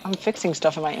 I'm fixing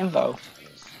stuff in my info.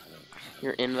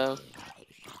 Your invo.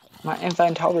 My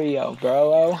inventory,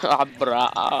 bro. Ah,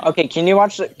 brah. Okay, can you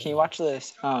watch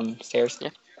this stairs? Yeah.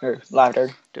 Or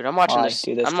ladder. Dude, I'm watching I this.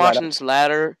 do this I'm to watching this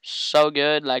ladder so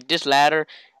good. Like this ladder,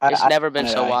 it's never been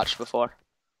so I- watched before.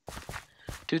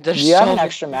 Dude, there's Do you have so an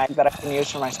extra mag that I can use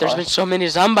for my there's scar? been so many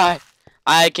zombie.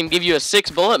 I can give you a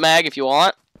 6-bullet mag if you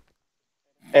want.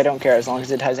 I don't care as long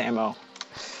as it has ammo.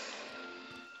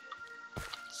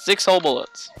 6 whole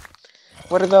bullets.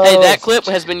 What are those? Hey, that clip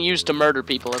has been used to murder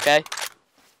people. Okay.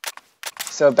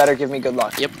 So it better give me good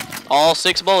luck. Yep. All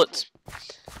 6 bullets.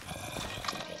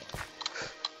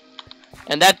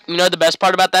 And that, you know, the best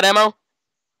part about that ammo?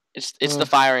 It's the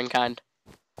firing kind.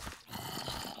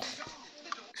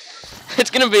 It's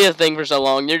gonna be a thing for so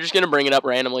long. You're just gonna bring it up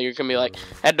randomly. You're gonna be like,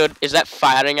 "Hey, dude, is that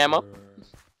firing ammo?"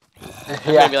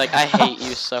 I'm gonna be like, "I hate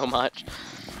you so much."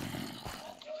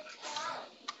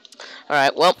 All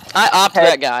right, well, I opted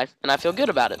that guy, and I feel good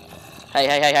about it. Hey.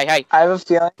 I have a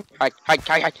feeling. Hey,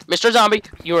 Mr. Zombie,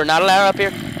 you are not allowed up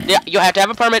here. Yeah, you have to have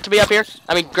a permit to be up here.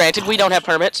 I mean, granted, we don't have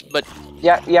permits, but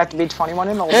Yeah, you have to be 21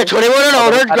 and older. 21 and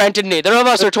older. Granted, neither of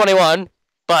us are 21,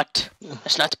 but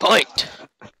that's not the point.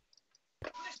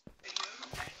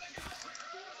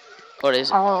 What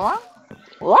is it?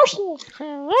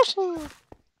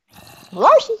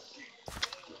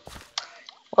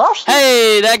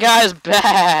 Hey, that guy's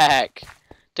back.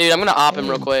 Dude, I'm gonna op him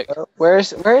real quick. Where is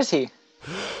he?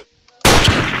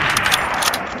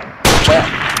 Where?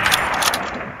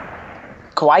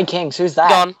 Kawaii Kings, who's that?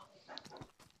 Gone.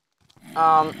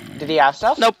 Did he have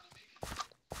stuff? Nope.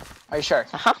 Are you sure?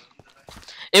 Uh-huh.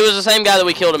 It was the same guy that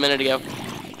we killed a minute ago.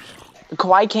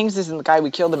 Kawaii Kings isn't the guy we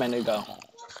killed a minute ago.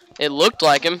 It looked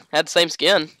like him. Had the same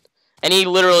skin. And he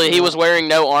literally, he was wearing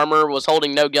no armor, was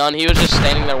holding no gun. He was just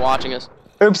standing there watching us.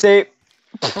 Oopsie.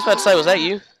 I was about to say, was that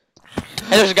you?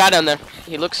 Hey, there's a guy down there.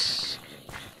 He looks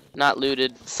not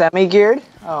looted. Semi-geared?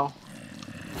 Oh.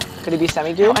 Could he be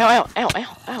semi-geared? Ow.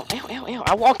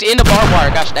 I walked into barbed wire.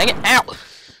 Gosh dang it. Ow.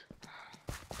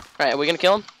 Alright, are we gonna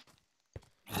kill him?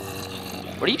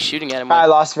 What are you shooting at him with? I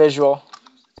lost visual.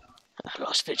 I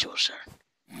lost visual, sir.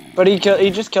 But he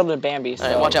just killed a Bambi, so...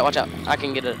 Alright, watch out. I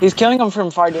can get it. He's killing him from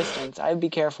far distance. I'd be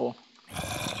careful.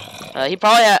 He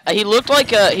probably he looked like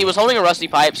he was holding a rusty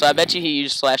pipe, so I bet you he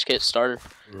used slash kit starter.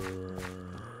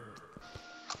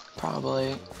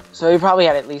 Probably. So he probably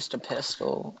had at least a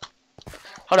pistol.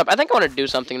 Hold up, I think I want to do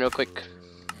something real quick.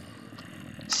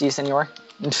 See, senor?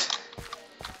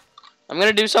 I'm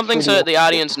gonna do something so that the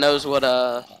audience knows what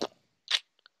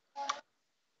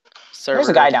server. There's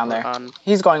a guy down there. On.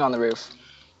 He's going on the roof.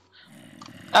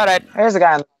 Alright, There's a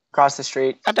guy across the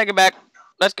street. I take it back.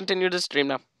 Let's continue the stream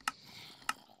now.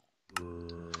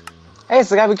 Hey, it's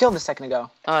the guy we killed a second ago.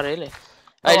 Oh, really?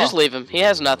 Hey, just leave him. He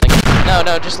has nothing.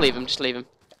 No, just leave him. Just leave him.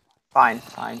 Fine.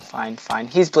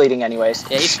 He's bleeding anyways.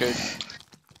 Yeah, he's screwed.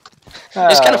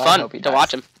 It's kind of fun to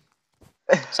watch him.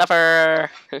 Suffer.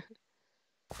 Should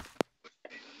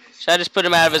I just put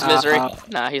him out of his misery?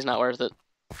 Nah, he's not worth it.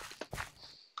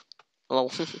 Hello.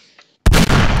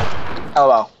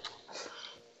 LOL.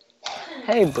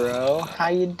 Hey, bro. How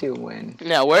you doing?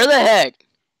 Now, where the heck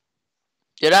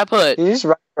did I put? You just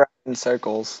run around in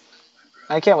circles.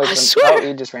 I can't wait I for him. swear. Oh,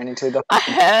 you just ran into the... I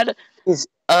had He's...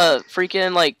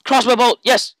 freaking like crossbow bolt.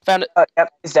 Yes, found it.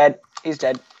 Yep, he's dead. He's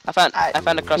dead. I found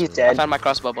a crossbow. He's dead. I found my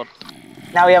crossbow bolt.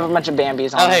 Now we have a bunch of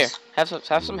Bambis on Oh, here, us.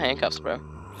 have some handcuffs, bro.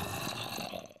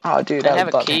 Oh, dude, I I have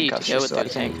a love key to handcuffs. go with So I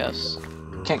those can... handcuffs.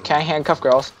 Can I handcuff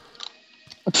girls?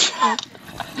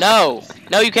 No,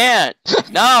 you can't.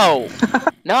 No,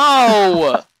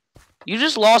 no. You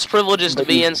just lost privileges to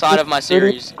be inside of my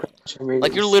series.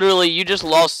 Like you just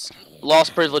lost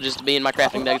privileges to be in my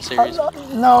crafting deck series.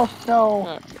 No.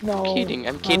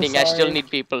 I'm kidding. I still need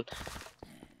people.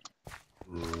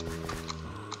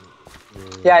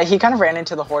 Yeah, he kind of ran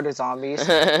into the horde of zombies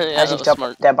Yeah, as he that was dumped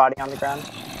smart. a dead body on the ground.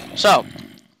 So,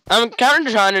 I'm kind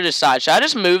of trying to decide. Should I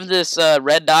just move this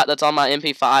red dot that's on my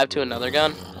MP5 to another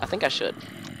gun? I think I should.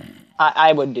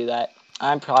 I would do that.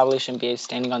 I probably shouldn't be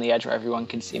standing on the edge where everyone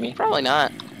can see me. Probably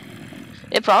not.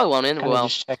 It probably won't end Kinda well.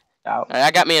 just check it out. Alright, I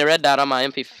got me a red dot on my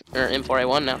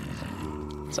M4A1 now.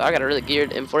 So I got a really geared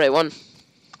M4A1.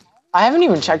 I haven't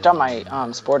even checked out my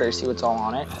sporter, see what's all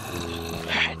on it.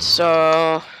 Alright,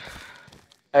 so...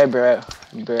 Hey, bro.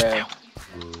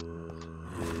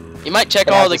 You might check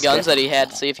But all as the a guns skip. that he had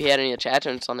to see if he had any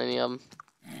attachments on any of them.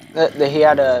 He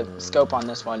had a scope on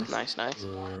this one. Nice.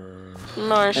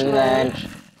 And then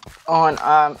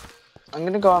I'm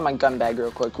gonna go on my gun bag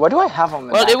real quick. What do I have on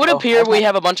my Well, back? it would Oh, appear we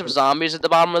have a bunch of zombies at the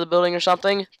bottom of the building or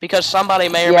something, because somebody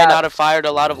may or may Yeah. not have fired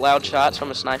a lot of loud shots from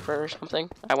a sniper or something.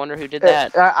 I wonder who did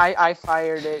that. I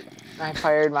fired it. I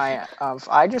fired my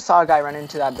I just saw a guy run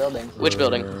into that building. Which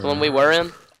building? The one we were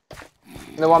in?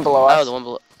 The one below us. Oh, the one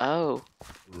below. Oh.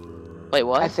 Wait,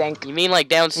 what? I think. You mean like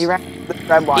down... He ran the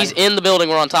red one. He's in the building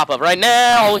we're on top of right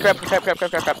now! Holy crap.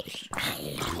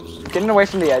 Getting away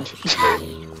from the edge.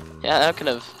 Yeah, that could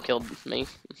have killed me.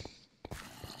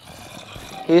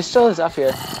 He still is up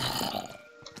here.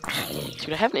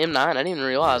 Dude, I have an M9. I didn't even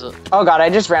realize it. Oh god, I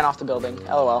just ran off the building.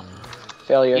 LOL.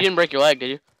 Failure. You didn't break your leg,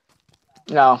 did you?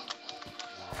 No.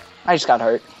 I just got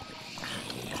hurt.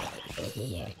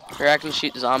 Here, I can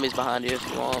shoot the zombies behind you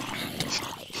if you want.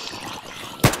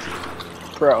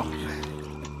 Bro.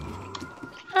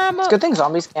 I'm It's a good thing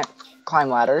zombies can't climb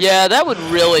ladders. Yeah, that would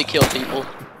really kill people.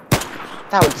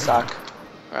 That would suck.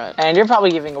 Right. And you're probably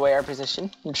giving away our position.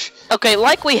 Okay,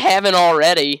 like we haven't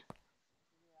already.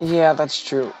 Yeah, that's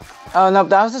true. Oh no,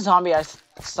 that was a zombie I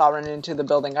saw run into the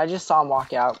building. I just saw him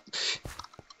walk out.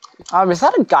 Is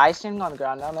that a guy standing on the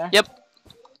ground down there? Yep.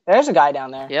 There's a guy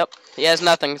down there. Yep. He has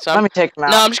nothing. So Let me take him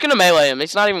out. No, I'm just gonna melee him.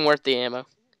 It's not even worth the ammo.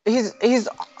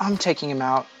 I'm taking him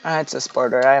out. It's a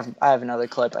sporter. I have another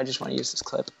clip. I just want to use this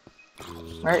clip.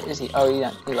 Where is he? Oh,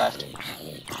 he left.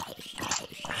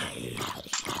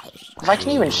 If I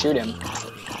can even shoot him.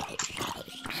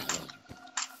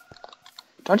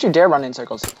 Don't you dare run in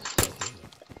circles.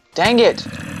 Dang it.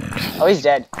 Oh, he's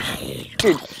dead.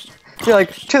 Dude, you're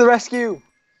like, to the rescue.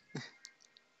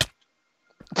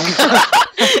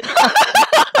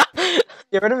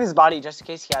 Get rid of his body just in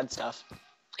case he had stuff.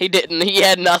 He didn't. He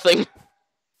had nothing.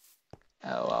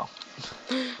 Oh,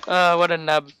 well. What a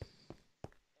nub.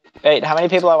 Wait, how many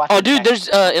people are watching? Oh, dude, there's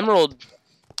emerald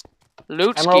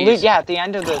loot skis. Emerald loot? Yeah, at the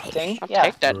end of the thing. I'll Yeah.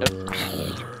 take that, dude.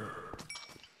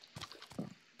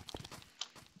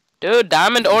 Dude,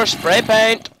 diamond ore spray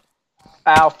paint.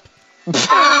 Ow.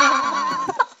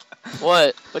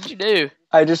 What? What'd you do?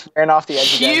 I just ran off the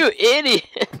edge again. You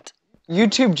idiot.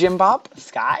 YouTube Jim Bop?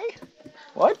 Sky?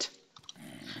 What?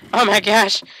 Oh my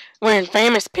gosh, we're in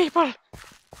famous people.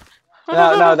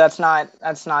 No, that's not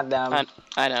them.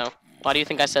 I know. Why do you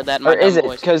think I said that in my Or is dumb it?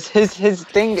 voice? Because his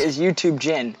thing is YouTube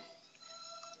Jin.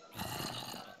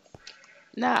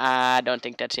 Nah, I don't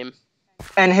think that's him.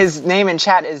 And his name in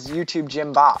chat is YouTube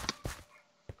Jim Bop.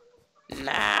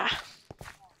 Nah.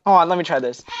 Hold on, let me try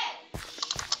this.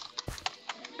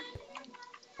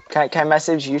 Can I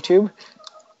message YouTube?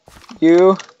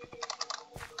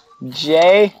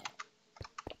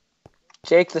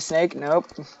 Jake the Snake? Nope.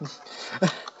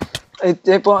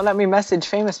 It won't let me message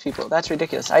famous people. That's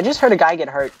ridiculous. I just heard a guy get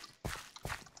hurt.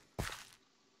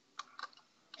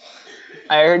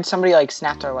 I heard somebody like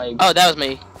snapped their leg. Oh, that was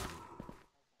me.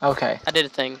 Okay. I did a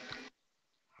thing.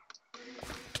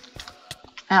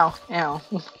 Ow, ow.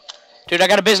 Dude, I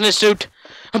got a business suit.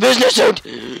 A business suit.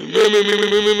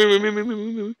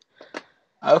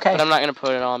 Okay. But I'm not gonna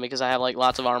put it on because I have like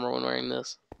lots of armor when wearing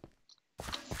this.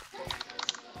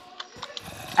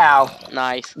 Ow.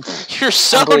 Nice. You're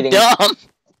so I'm bleeding. dumb.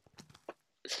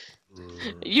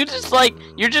 You're just like,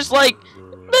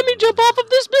 let me jump off of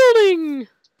this building.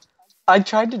 I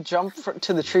tried to jump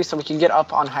to the tree so we could get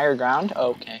up on higher ground.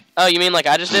 Oh, okay. Oh, you mean like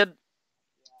I just did?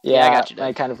 Yeah, I got you, dude.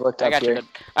 I kind of looked I up got here. you, dude.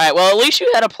 Alright, well, at least you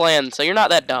had a plan, so you're not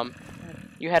that dumb.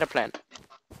 You had a plan.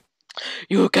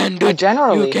 You can do I it.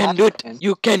 generally You can have do it. a plan.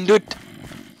 You can do it.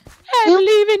 I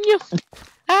believe in you.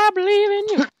 I believe in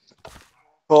you.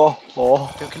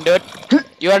 Oh. You can do it.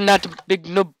 You are not a big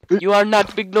noob. You are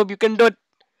not a big noob. You can do it.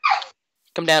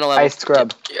 Come down a level. Ice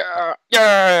scrub.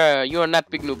 Yeah. You are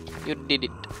not big noob. You did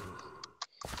it.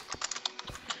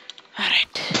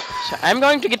 Alright. So I'm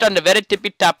going to get on the very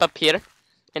tippy top up here.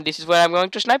 And this is where I'm going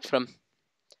to snipe from.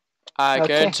 I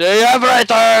can see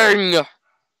everything!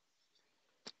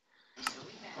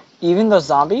 Even those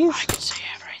zombies? I can see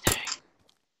everything.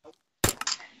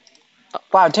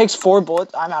 Wow, it takes 4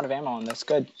 bullets. I'm out of ammo on this.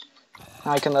 Good.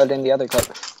 Now I can load in the other clip.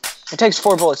 It takes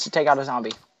 4 bullets to take out a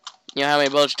zombie. You know how many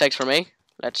bullets it takes for me?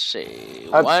 Let's see.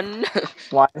 1.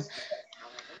 1.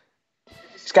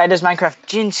 This guy does Minecraft.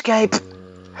 Ginscape.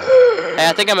 Hey,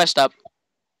 I think I messed up.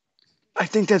 I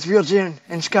think that's real Jin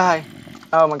and Sky.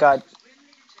 Oh my god.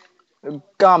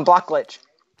 Block glitch.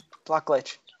 Block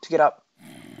glitch. To get up.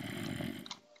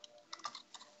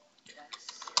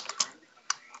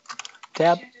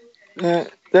 Tab.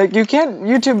 You can't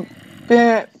YouTube.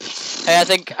 Hey, I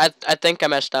think I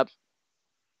messed up.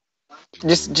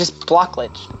 Just block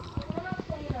glitch.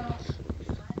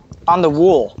 On the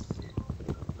wool.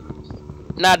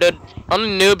 Nah, dude.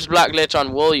 Only noobs block glitch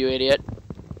on wool, you idiot.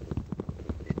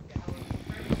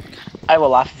 I will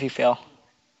laugh if you fail.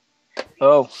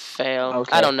 Oh. Fail.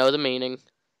 Okay. I don't know the meaning.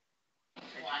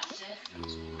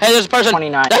 Hey, there's a person!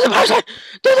 29. There's a person!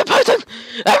 There's a person!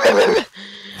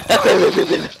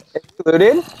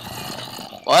 Looted?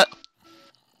 What?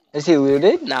 Is he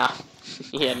looted? Nah.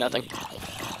 He had nothing.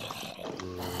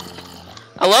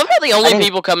 I love how the only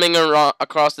people coming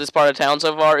across this part of town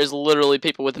so far is literally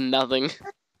people with nothing.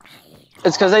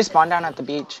 It's because they spawn down at the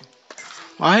beach.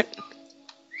 What?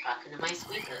 Talking to my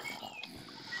squeaker.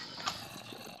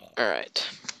 Alright.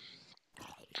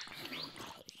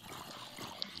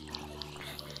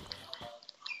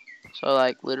 So,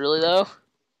 like, literally, though,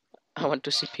 I want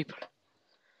to see people.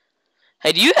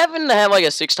 Hey, do you happen to have, like, a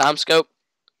 6x scope?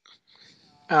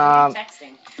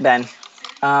 Texting. Ben.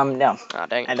 No. Oh,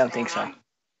 dang. I don't think so.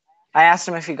 I asked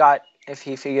him if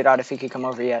he figured out if he could come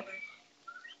over yet.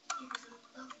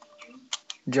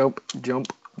 Jump.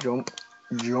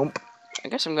 I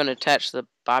guess I'm gonna attach the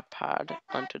bipod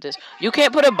onto this. You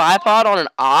can't put a bipod on an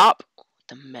op? What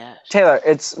the mess? Taylor,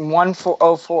 it's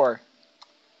 1404.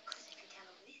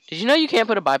 Did you know you can't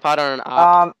put a bipod on an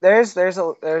op? There's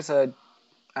a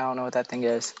I don't know what that thing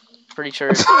is. Pretty sure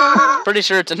it's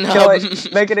a nub. Kill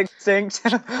it. Make it extinct.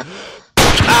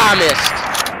 I missed.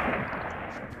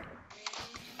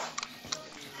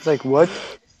 It's like what?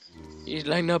 He's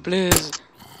like, no, please.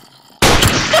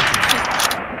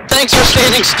 Thanks for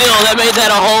standing still. That made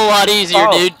that a whole lot easier,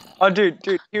 dude. Oh, dude,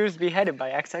 he was beheaded by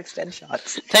XX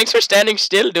Deadshots. Thanks for standing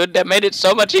still, dude. That made it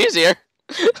so much easier.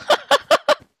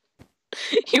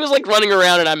 He was like running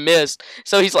around and I missed.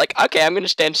 So he's like, okay, I'm gonna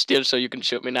stand still so you can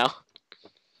shoot me now.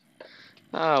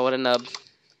 Oh, what a nub.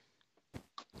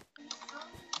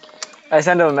 I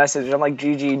sent him a message. I'm like,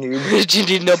 GG noob.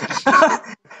 GG nub.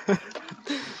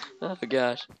 Oh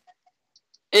gosh.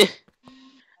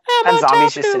 That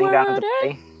zombie's just sitting down at the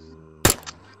bay.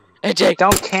 Hey Jake.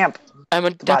 Don't camp. I'm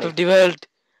on top of the world.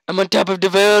 I'm on top of the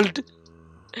world.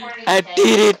 I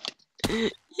did it.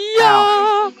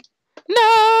 Yeah. No,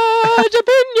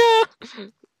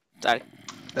 Jabinya. Sorry.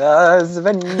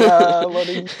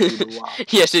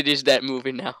 Yes, it is that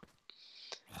movie now.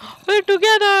 We're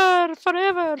together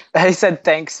forever. He said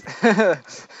thanks.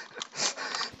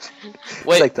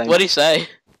 Wait, like, thanks. what'd he say?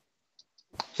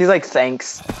 He's like,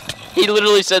 thanks. He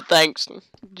literally said thanks.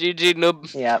 GG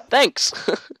noob. Yeah. Thanks.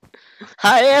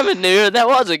 I am a noob. That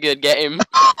was a good game.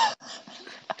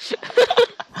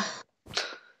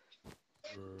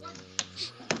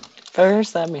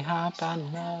 First, let me hop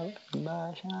on the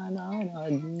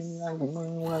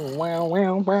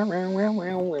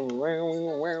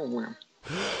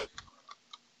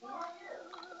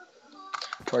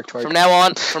Twerk.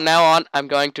 From now on, I'm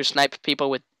going to snipe people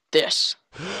with this.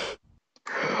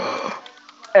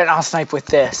 And I'll snipe with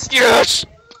this. Yes!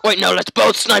 Wait, no, let's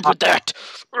both snipe with that.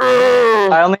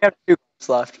 I only have 2 shots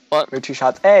left. What? Or 2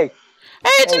 shots. Hey,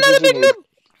 it's another GG big noob. noob.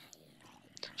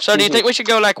 So, do you think we should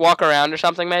go, like, walk around or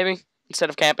something, maybe? Instead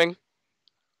of camping?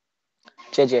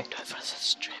 JJ. Do it for the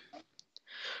stream.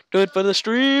 Do it for the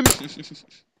stream.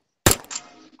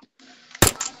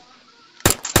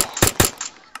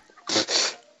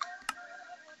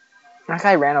 That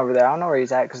guy ran over there. I don't know where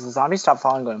he's at because the zombie stopped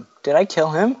following him. Did I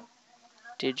kill him?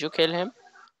 Did you kill him?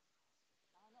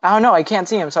 I don't know. I can't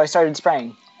see him, so I started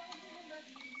spraying.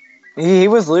 He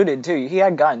was looted too. He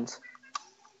had guns.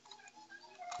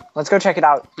 Let's go check it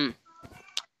out.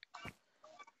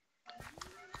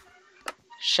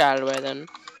 Shall we then?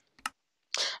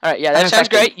 Alright, yeah, that sounds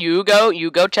great. You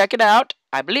go check it out.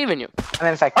 I believe in you. I'm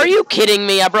infected. Are you kidding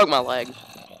me? I broke my leg.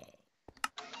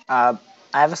 I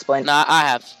have a splint. Nah, I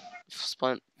have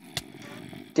splint.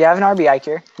 Do you have an RBI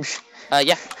cure?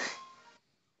 Yeah.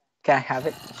 Can I have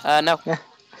it? No.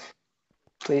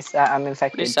 Please, I'm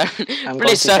infected. Please, sir. I'm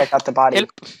Please, going to check out the body.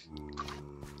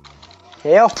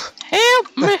 Help!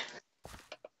 Help me!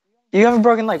 You have a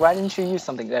broken leg. Why didn't you use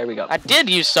something? There we go. I did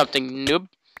use something, noob.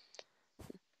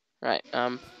 Right,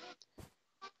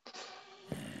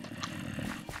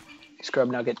 Scrub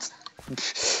nuggets.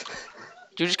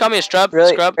 Did you just call me a scrub?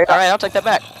 Really? Scrub? Alright, I'll take that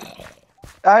back.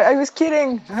 I was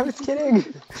kidding. I was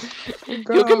kidding.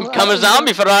 You can become a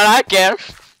zombie for all I care.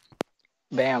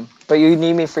 Bam. But you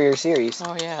need me for your series.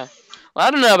 Oh, yeah. Well,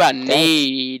 I don't know about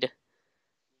need.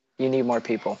 You need more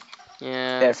people.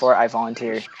 Yeah. Therefore, I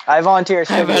volunteer. I volunteer as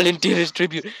I tribute. volunteer as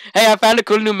tribute. Hey, I found a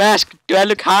cool new mask. Do I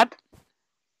look hot?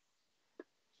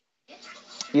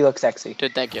 You look sexy.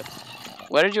 Dude, thank you.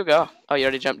 Where did you go? Oh, you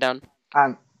already jumped down.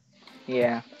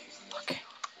 Yeah. Okay.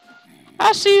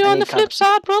 I'll see you on the flip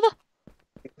side, brother.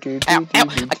 Ow, ow.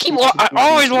 I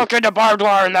always walk into barbed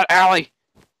wire in that alley.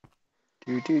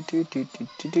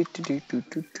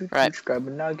 Right. Scrub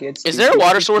nuggets. Is there a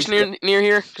water source near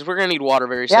here? Because we're gonna need water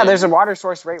very soon. Yeah, there's a water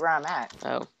source right where I'm at.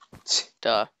 Oh.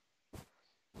 Duh.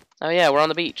 Oh yeah, we're on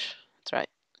the beach. That's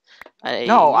right.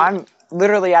 No, I'm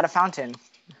literally at a fountain.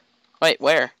 Wait,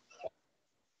 where?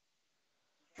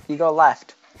 You go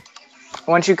left.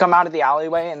 Once you come out of the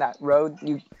alleyway and that road,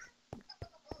 you...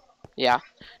 Yeah.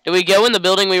 Did we go in the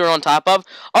building we were on top of?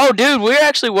 Oh, dude, we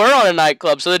actually were on a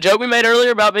nightclub. So the joke we made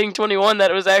earlier about being 21,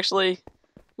 that was actually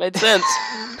made sense.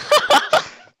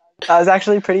 That was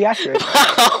actually pretty accurate.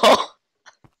 Wow.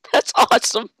 That's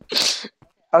awesome.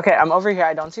 Okay, I'm over here.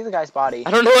 I don't see the guy's body.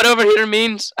 I don't know what over here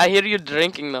means. I hear you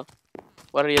drinking, though.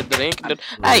 What are you drinking? Dude?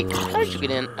 Hey, how did you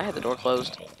get in? I had the door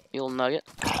closed. You little nugget.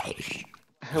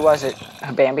 Who was it?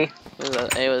 Bambi?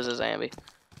 It was a Zambi.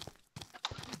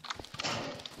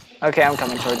 Okay, I'm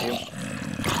coming towards you.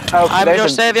 Oh, I'm your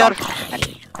savior.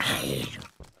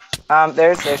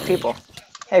 There's people.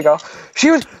 Here you go.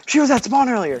 She was at spawn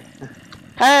earlier.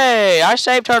 Hey, I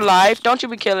saved her life. Don't you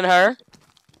be killing her.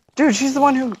 Dude, she's the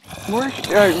one who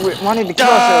wanted to kill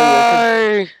us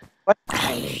earlier. What?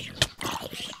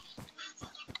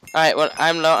 Alright, well,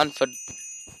 I'm low on food.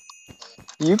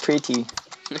 You pretty.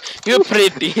 You're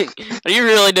pretty. Are you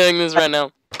really doing this right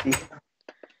now?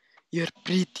 You're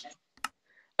pretty.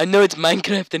 I know it's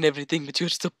Minecraft and everything, but you're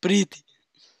so pretty.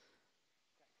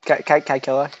 Can I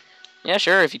kill her? Yeah,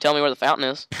 sure, if you tell me where the fountain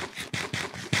is.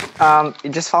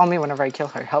 Just follow me whenever I kill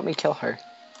her. Help me kill her.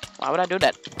 Why would I do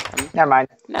that? Never mind.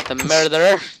 I'm not the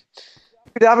murderer.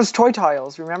 That was Toy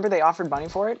Tiles. Remember they offered money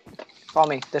for it? Follow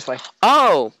me, this way.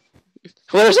 Oh!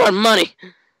 Where's our money?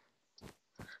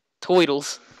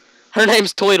 Tweedles. Her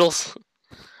name's Tweedles.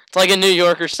 It's like a New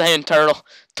Yorker saying turtle.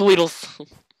 Tweedles.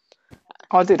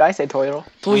 Oh, dude, I say Tweedle.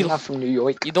 Tweedle. I'm not from New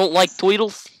York. You don't like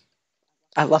Tweedles?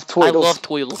 I love Tweedles. I love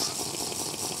Tweedles.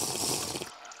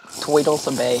 Tweedles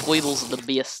a bay. Tweedles are the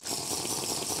best.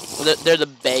 Well, they're the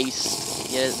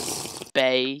base. Yes.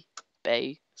 Bay.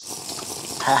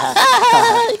 Haha,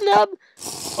 nub.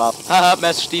 Well. Haha,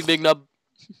 Master Steve Big Nub.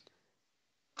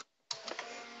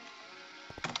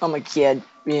 I'm a kid.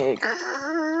 Yeah.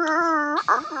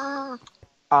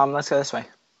 Let's go this way.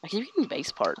 I keep getting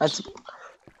base parts.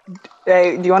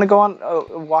 Hey, do you want to go on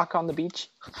a walk on the beach?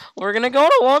 We're gonna go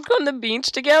on a walk on the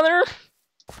beach together?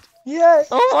 Yes.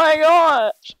 Oh my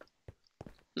gosh.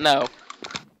 No.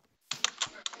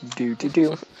 Do.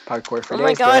 Parkour for Oh days,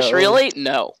 my gosh, bro. really?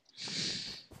 No.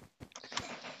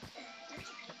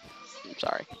 I'm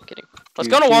sorry, kidding. Let's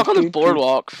go on a walk on the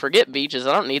boardwalk. Forget beaches.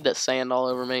 I don't need that sand all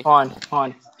over me. On.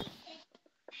 I'll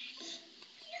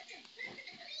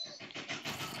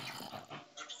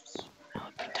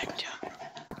protect you.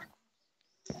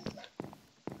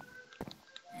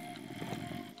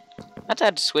 I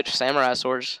had to switch samurai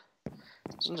swords.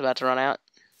 This one's about to run out.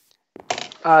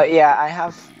 Yeah, I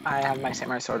have my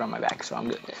samurai sword on my back, so I'm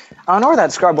good. I don't know where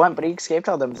that scrub went, but he escaped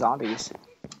all them zombies.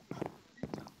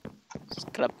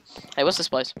 Cut up. Hey, what's this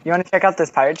place? You want to check out this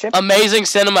pirate ship? Amazing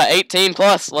Cinema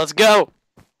 18+. Let's go.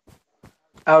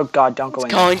 Oh god, don't go in.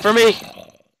 It's calling for me.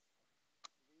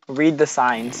 Read the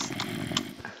signs.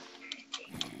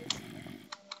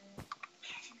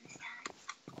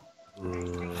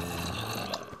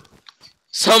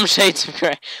 Some shades of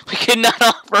gray. We could not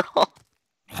offer all.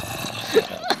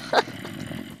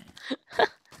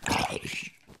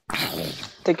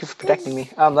 Thank you for protecting me.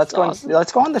 Let's go. Awesome.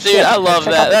 Let's go on the Dude, ship. I love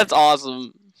Check that. out- That's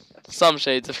awesome. Some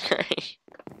shades of gray.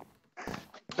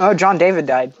 Oh, John David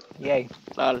died. Yay.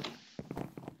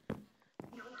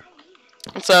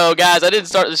 So, guys, I didn't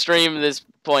start the stream at this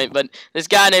point, but this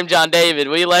guy named John David,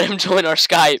 we let him join our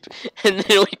Skype, and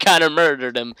then we kind of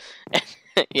murdered him.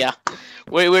 Yeah,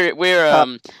 then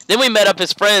we met up with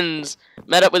his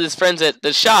friends at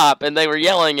the shop, and they were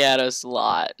yelling at us a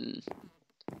lot.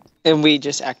 And we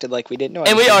just acted like we didn't know.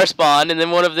 And we anything. are spawned, and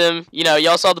then one of them, you know,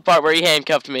 y'all saw the part where he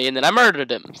handcuffed me, and then I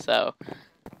murdered him. So,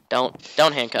 don't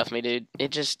handcuff me, dude.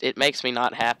 It makes me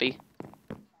not happy.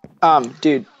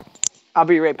 Dude, I'll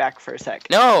be right back for a sec.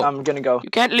 No, I'm gonna go. you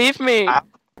can't leave me.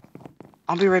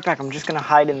 I'll be right back. I'm just gonna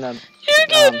hide in the. You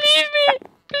can't leave me,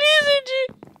 please, AJ,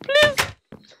 please.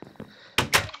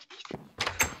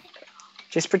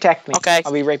 Just protect me. Okay.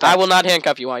 I'll be right back. I will not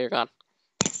handcuff you while you're gone.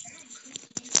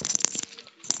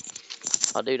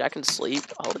 Oh, dude, I can sleep.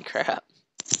 Holy crap.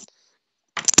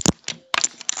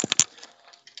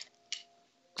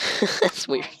 That's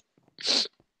weird.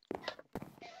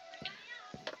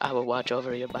 I will watch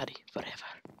over your body forever.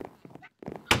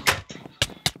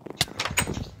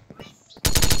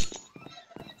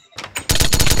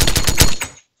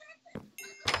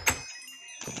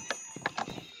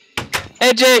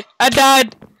 AJ, I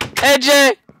died!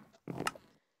 AJ!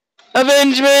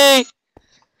 Avenge me!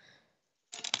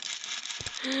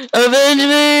 Avenge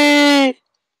me!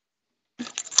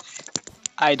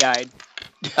 I died.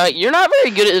 You're not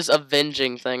very good at this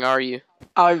avenging thing, are you?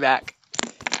 I'll be back.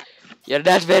 You're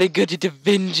not very good at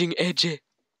avenging, AJ.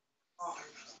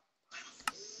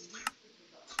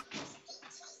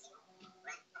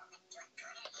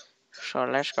 So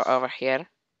let's go over here.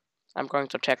 I'm going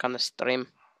to check on the stream.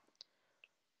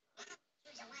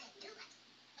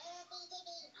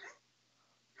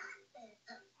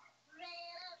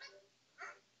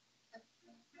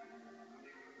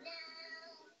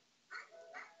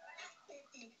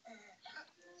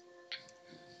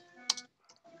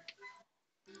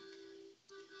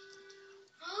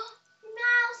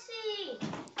 Mousy!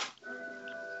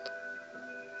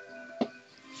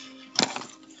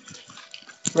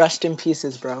 Rest in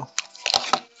pieces, bro.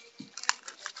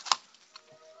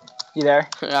 You there?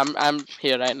 I'm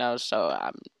here right now, so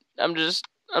I'm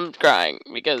crying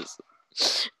because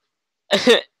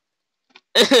I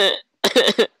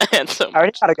had so I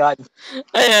already got a gun.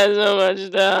 I had so much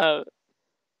stuff.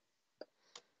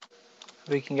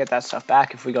 We can get that stuff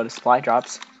back if we go to supply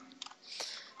drops.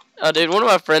 Oh, dude, one of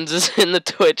my friends is in the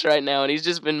Twitch right now, and he's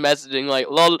just been messaging like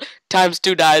lol times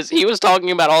 2 dies. He was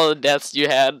talking about all the deaths you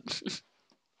had.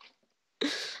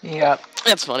 Yep.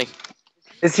 That's funny.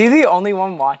 Is he the only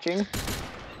one watching?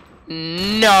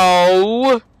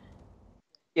 No,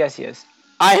 Yes, he is.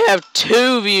 I have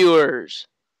 2 viewers.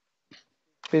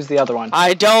 Who's the other one?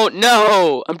 I don't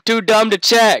know. I'm too dumb to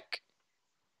check.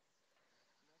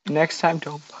 Next time,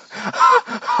 don't.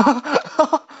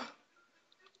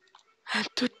 I'm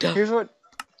too dumb. Here's what.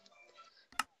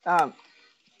 Do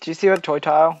you see what Toy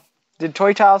Tile? Did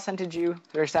Toy Tile send you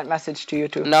or sent message to you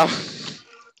too? No.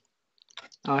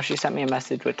 Oh, she sent me a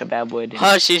message with a bad word.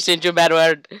 Oh, she sent you a bad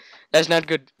word. That's not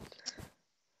good.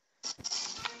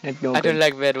 It's no I don't good.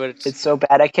 like bad words. It's so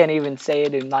bad I can't even say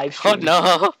it in live Oh stream.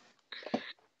 no.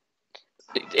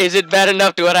 Is it bad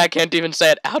enough to where I can't even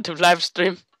say it out of live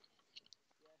stream?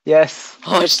 Yes.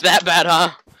 Oh, it's that bad,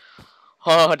 huh?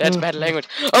 Oh, that's bad language.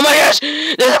 Oh my gosh!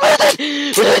 There's a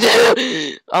person! What do I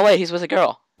do? Oh wait, he's with a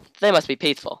girl. They must be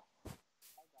peaceful.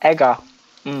 Ega.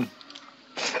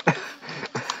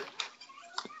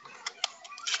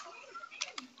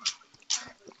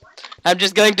 I'm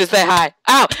just going to say hi.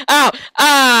 Ow! Ow!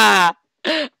 Ah!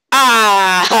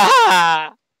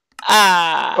 Ah!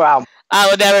 Ah! Wow. I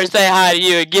will never say hi to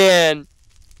you again.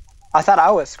 I thought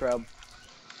I was scrub.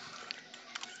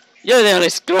 You're the only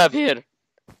scrub here.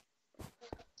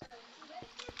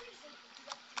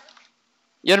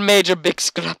 You're major big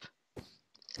scrub.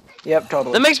 Yep,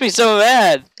 totally. That makes me so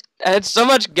mad. I had so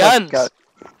much guns. Let's go.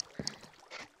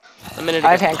 A minute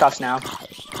I have ago. handcuffs now.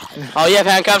 Oh, you have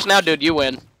handcuffs now? Dude, you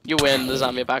win. You win the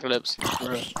zombie apocalypse.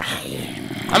 I'm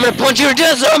gonna punch you to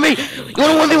death, zombie! You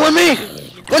wanna 1v1 me?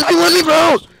 1v1 me,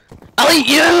 bro! I'll eat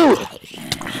you!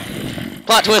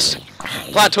 Plot twist.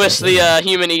 Plot twist, the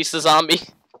human eats the zombie.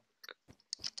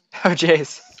 Oh,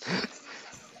 jeez.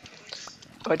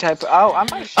 What type of... Oh, I'm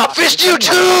not I'll fist you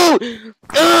too!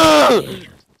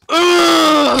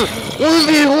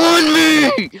 1v1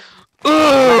 me!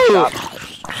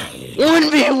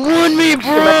 1v1 me,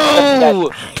 bro!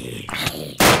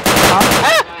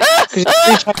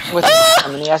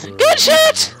 Good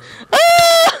shit!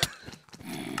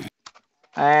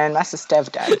 And Master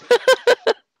Stev died.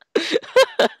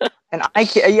 And I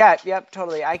keep, yeah, yep,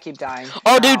 totally. I keep dying.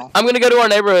 Oh, dude, Ow. I'm gonna go to our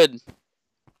neighborhood.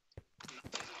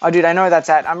 Oh, dude, I know where that's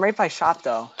at. I'm right by shop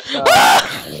though. So. No!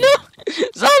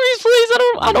 Zombies, please!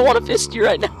 I don't want to fist you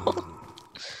right now.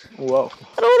 Whoa.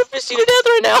 I don't want to fist you to death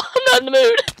right now. I'm not in the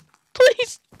mood.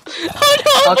 Please. Oh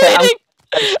no, I'm bleeding.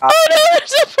 Oh no,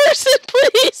 there's a person.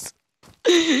 Please.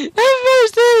 Have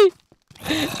mercy.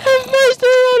 Have mercy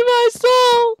on my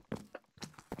soul.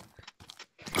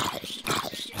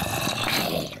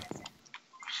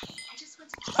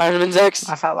 Ironman's X.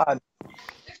 Laugh out loud.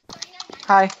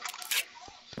 Hi.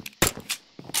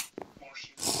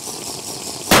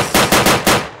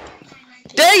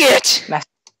 Dang it!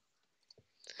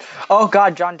 Oh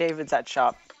god, John David's at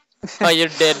shop. Oh, you're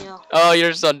dead. Oh,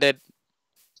 your son dead.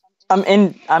 I'm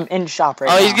in shop right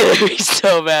now. Oh, he's gonna be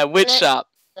so mad. Which shop?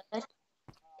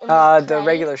 The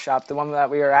regular shop, the one that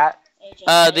we were at.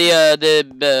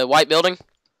 The white building?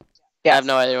 Yeah. I have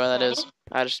no idea where that is.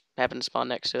 I just happened to spawn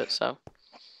next to it, so.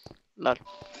 No.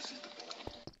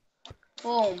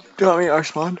 Boom. Do you want me to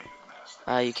spawn?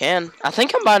 You can. I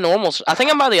think I'm by normal. I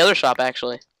think I'm by the other shop,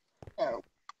 actually. Oh.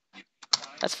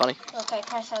 That's funny. Okay,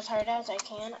 press as hard as I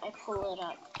can. I pull it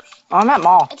up. Oh, I'm at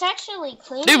mall. It's actually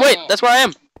clean. Dude, wait. That's where I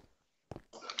am.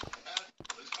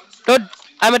 Dude,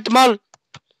 I'm at the mall.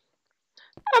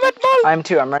 I'm at the mall. I am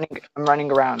too. I'm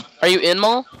running around. Are you in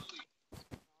mall?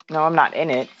 No, I'm not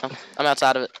in it. Oh, I'm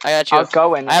outside of it. I got you. I'll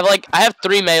go in. I have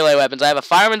 3 melee weapons. I have a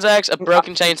fireman's axe, a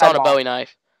broken chainsaw, and a bowie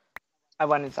knife. I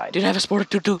went inside. Dude, I have a sporter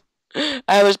tutu.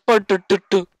 I have a sporter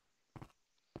tutu.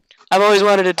 I've always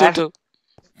wanted a tutu.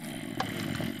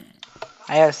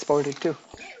 I have a sporter too.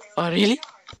 Oh, really?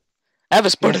 I have a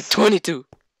sporter Yes. 22.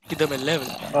 Give them 11.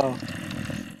 Oh.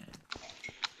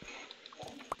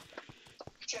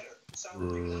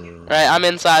 Right, I'm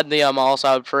inside the mall, so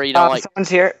I would prefer you don't like Someone's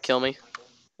here. kill me.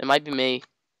 It might be me.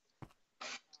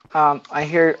 I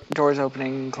hear doors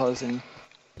opening and closing.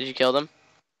 Did you kill them?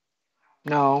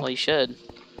 No. Well, you should.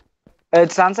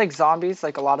 It sounds like zombies,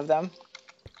 like a lot of them.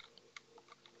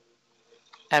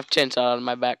 I have chainsaw on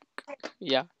my back.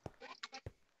 Yeah.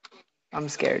 I'm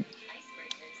scared.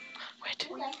 Wait.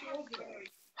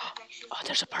 Oh,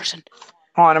 there's a person.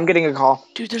 Hold on, I'm getting a call.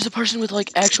 Dude, there's a person with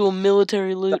like actual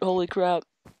military loot. Holy crap.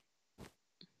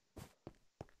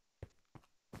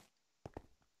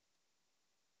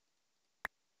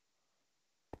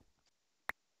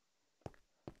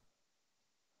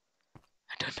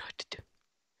 I don't know what to do.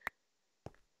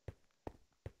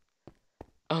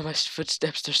 Oh, my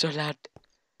footsteps are so loud.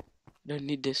 Don't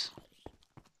need this.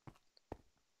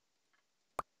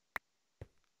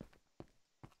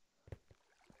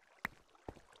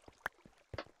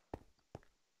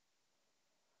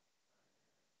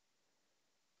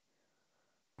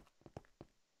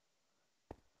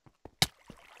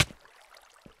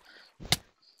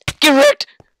 Get wrecked!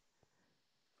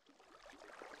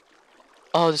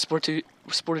 Oh, the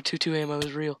Sporter 2 ammo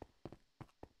is real.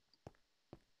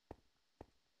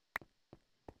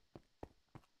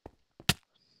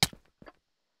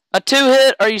 A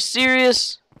 2-hit? Are you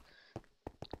serious?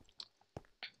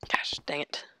 Gosh, dang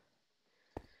it.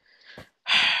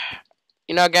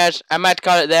 You know, guys, I might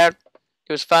call it there.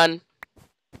 It was fun.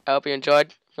 I hope you enjoyed.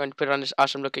 I'm going to put on this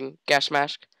awesome looking gas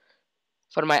mask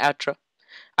for my outro.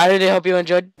 I really hope you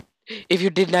enjoyed. If you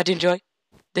did not enjoy,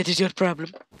 that is your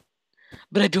problem.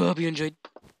 But I do hope you enjoyed.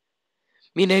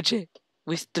 Me and AJ,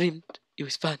 we streamed. It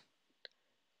was fun.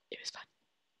 It was fun.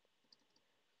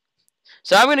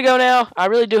 So I'm gonna go now. I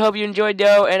really do hope you enjoyed,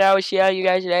 though, and I will see you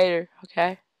guys later.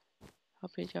 Okay?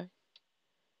 Hope you enjoyed.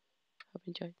 Hope you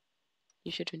enjoyed.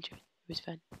 You should enjoy. It was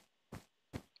fun.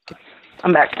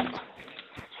 I'm back.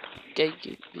 Okay.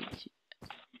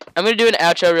 I'm gonna do an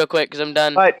outro real quick because I'm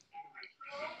done.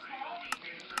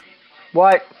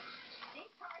 What?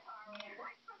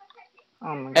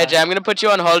 Oh my god. AJ, I'm gonna put you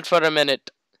on hold for a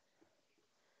minute.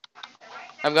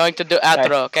 I'm going to do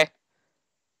outro, okay?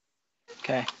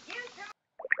 Okay.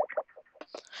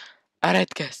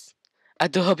 Alright, guys. I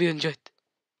do hope you enjoyed.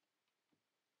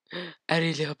 I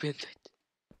really hope you enjoyed.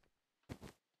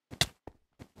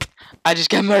 I just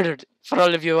got murdered. For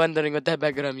all of you wondering what that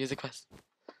background music was.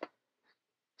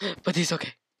 But it's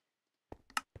okay.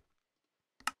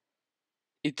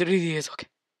 It really is okay.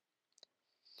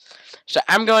 So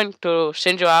I'm going to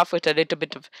send you off with a little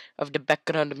bit of the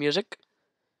background music.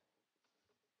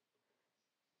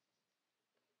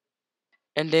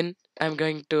 And then I'm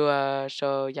going to,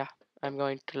 so yeah, I'm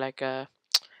going to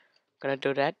gonna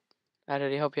do that. I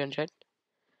really hope you enjoyed.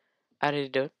 I really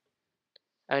do.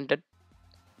 I'm done.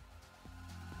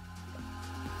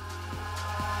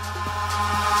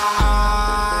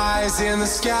 Eyes in the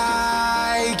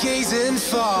sky, gazing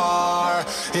far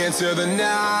into the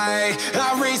night.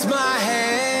 I raise my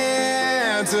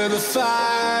hand to the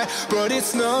fire, but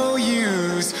it's no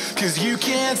use, 'cause you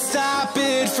can't stop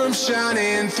it from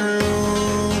shining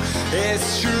through.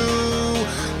 It's true,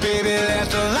 baby, let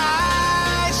the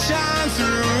light shine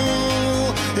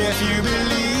through. If you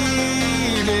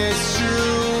believe it's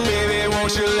true, baby,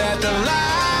 won't you let the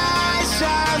light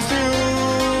shine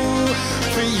through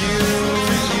for you,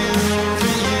 for you,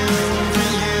 for you, for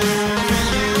you, for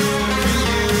you, for you, for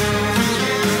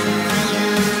you, for you,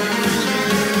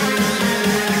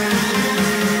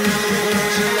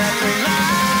 won't you let the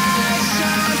light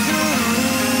shine through?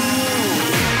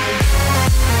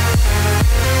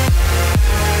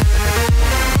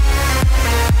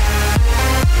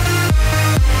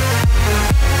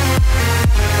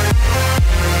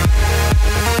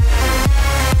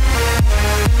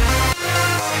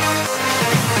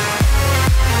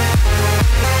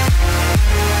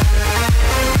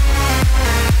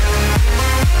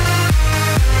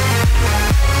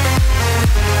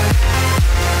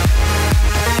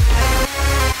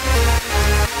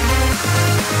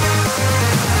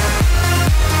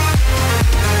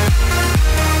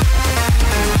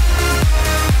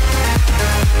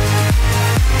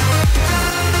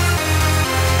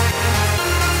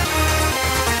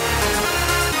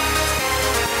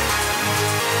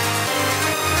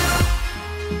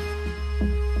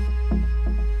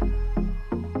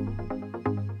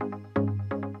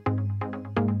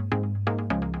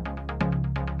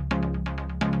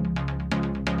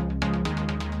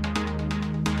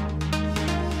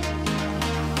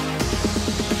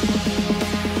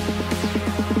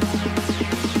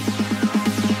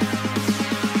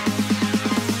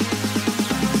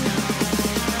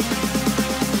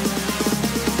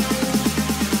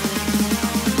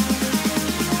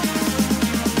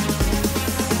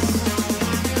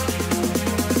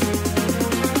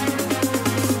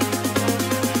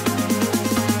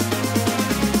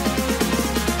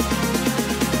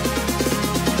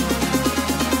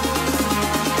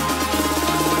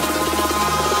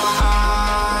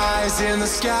 In the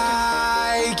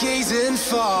sky, gazing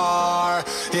far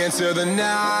into the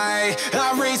night.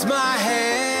 I raise my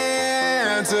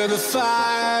hand to the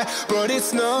fire, but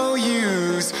it's no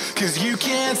use, 'cause you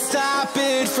can't stop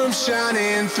it from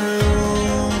shining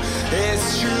through.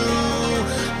 It's true,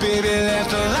 baby, let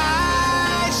the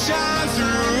light shine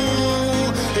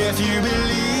through. If you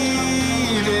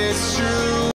believe it's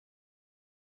true,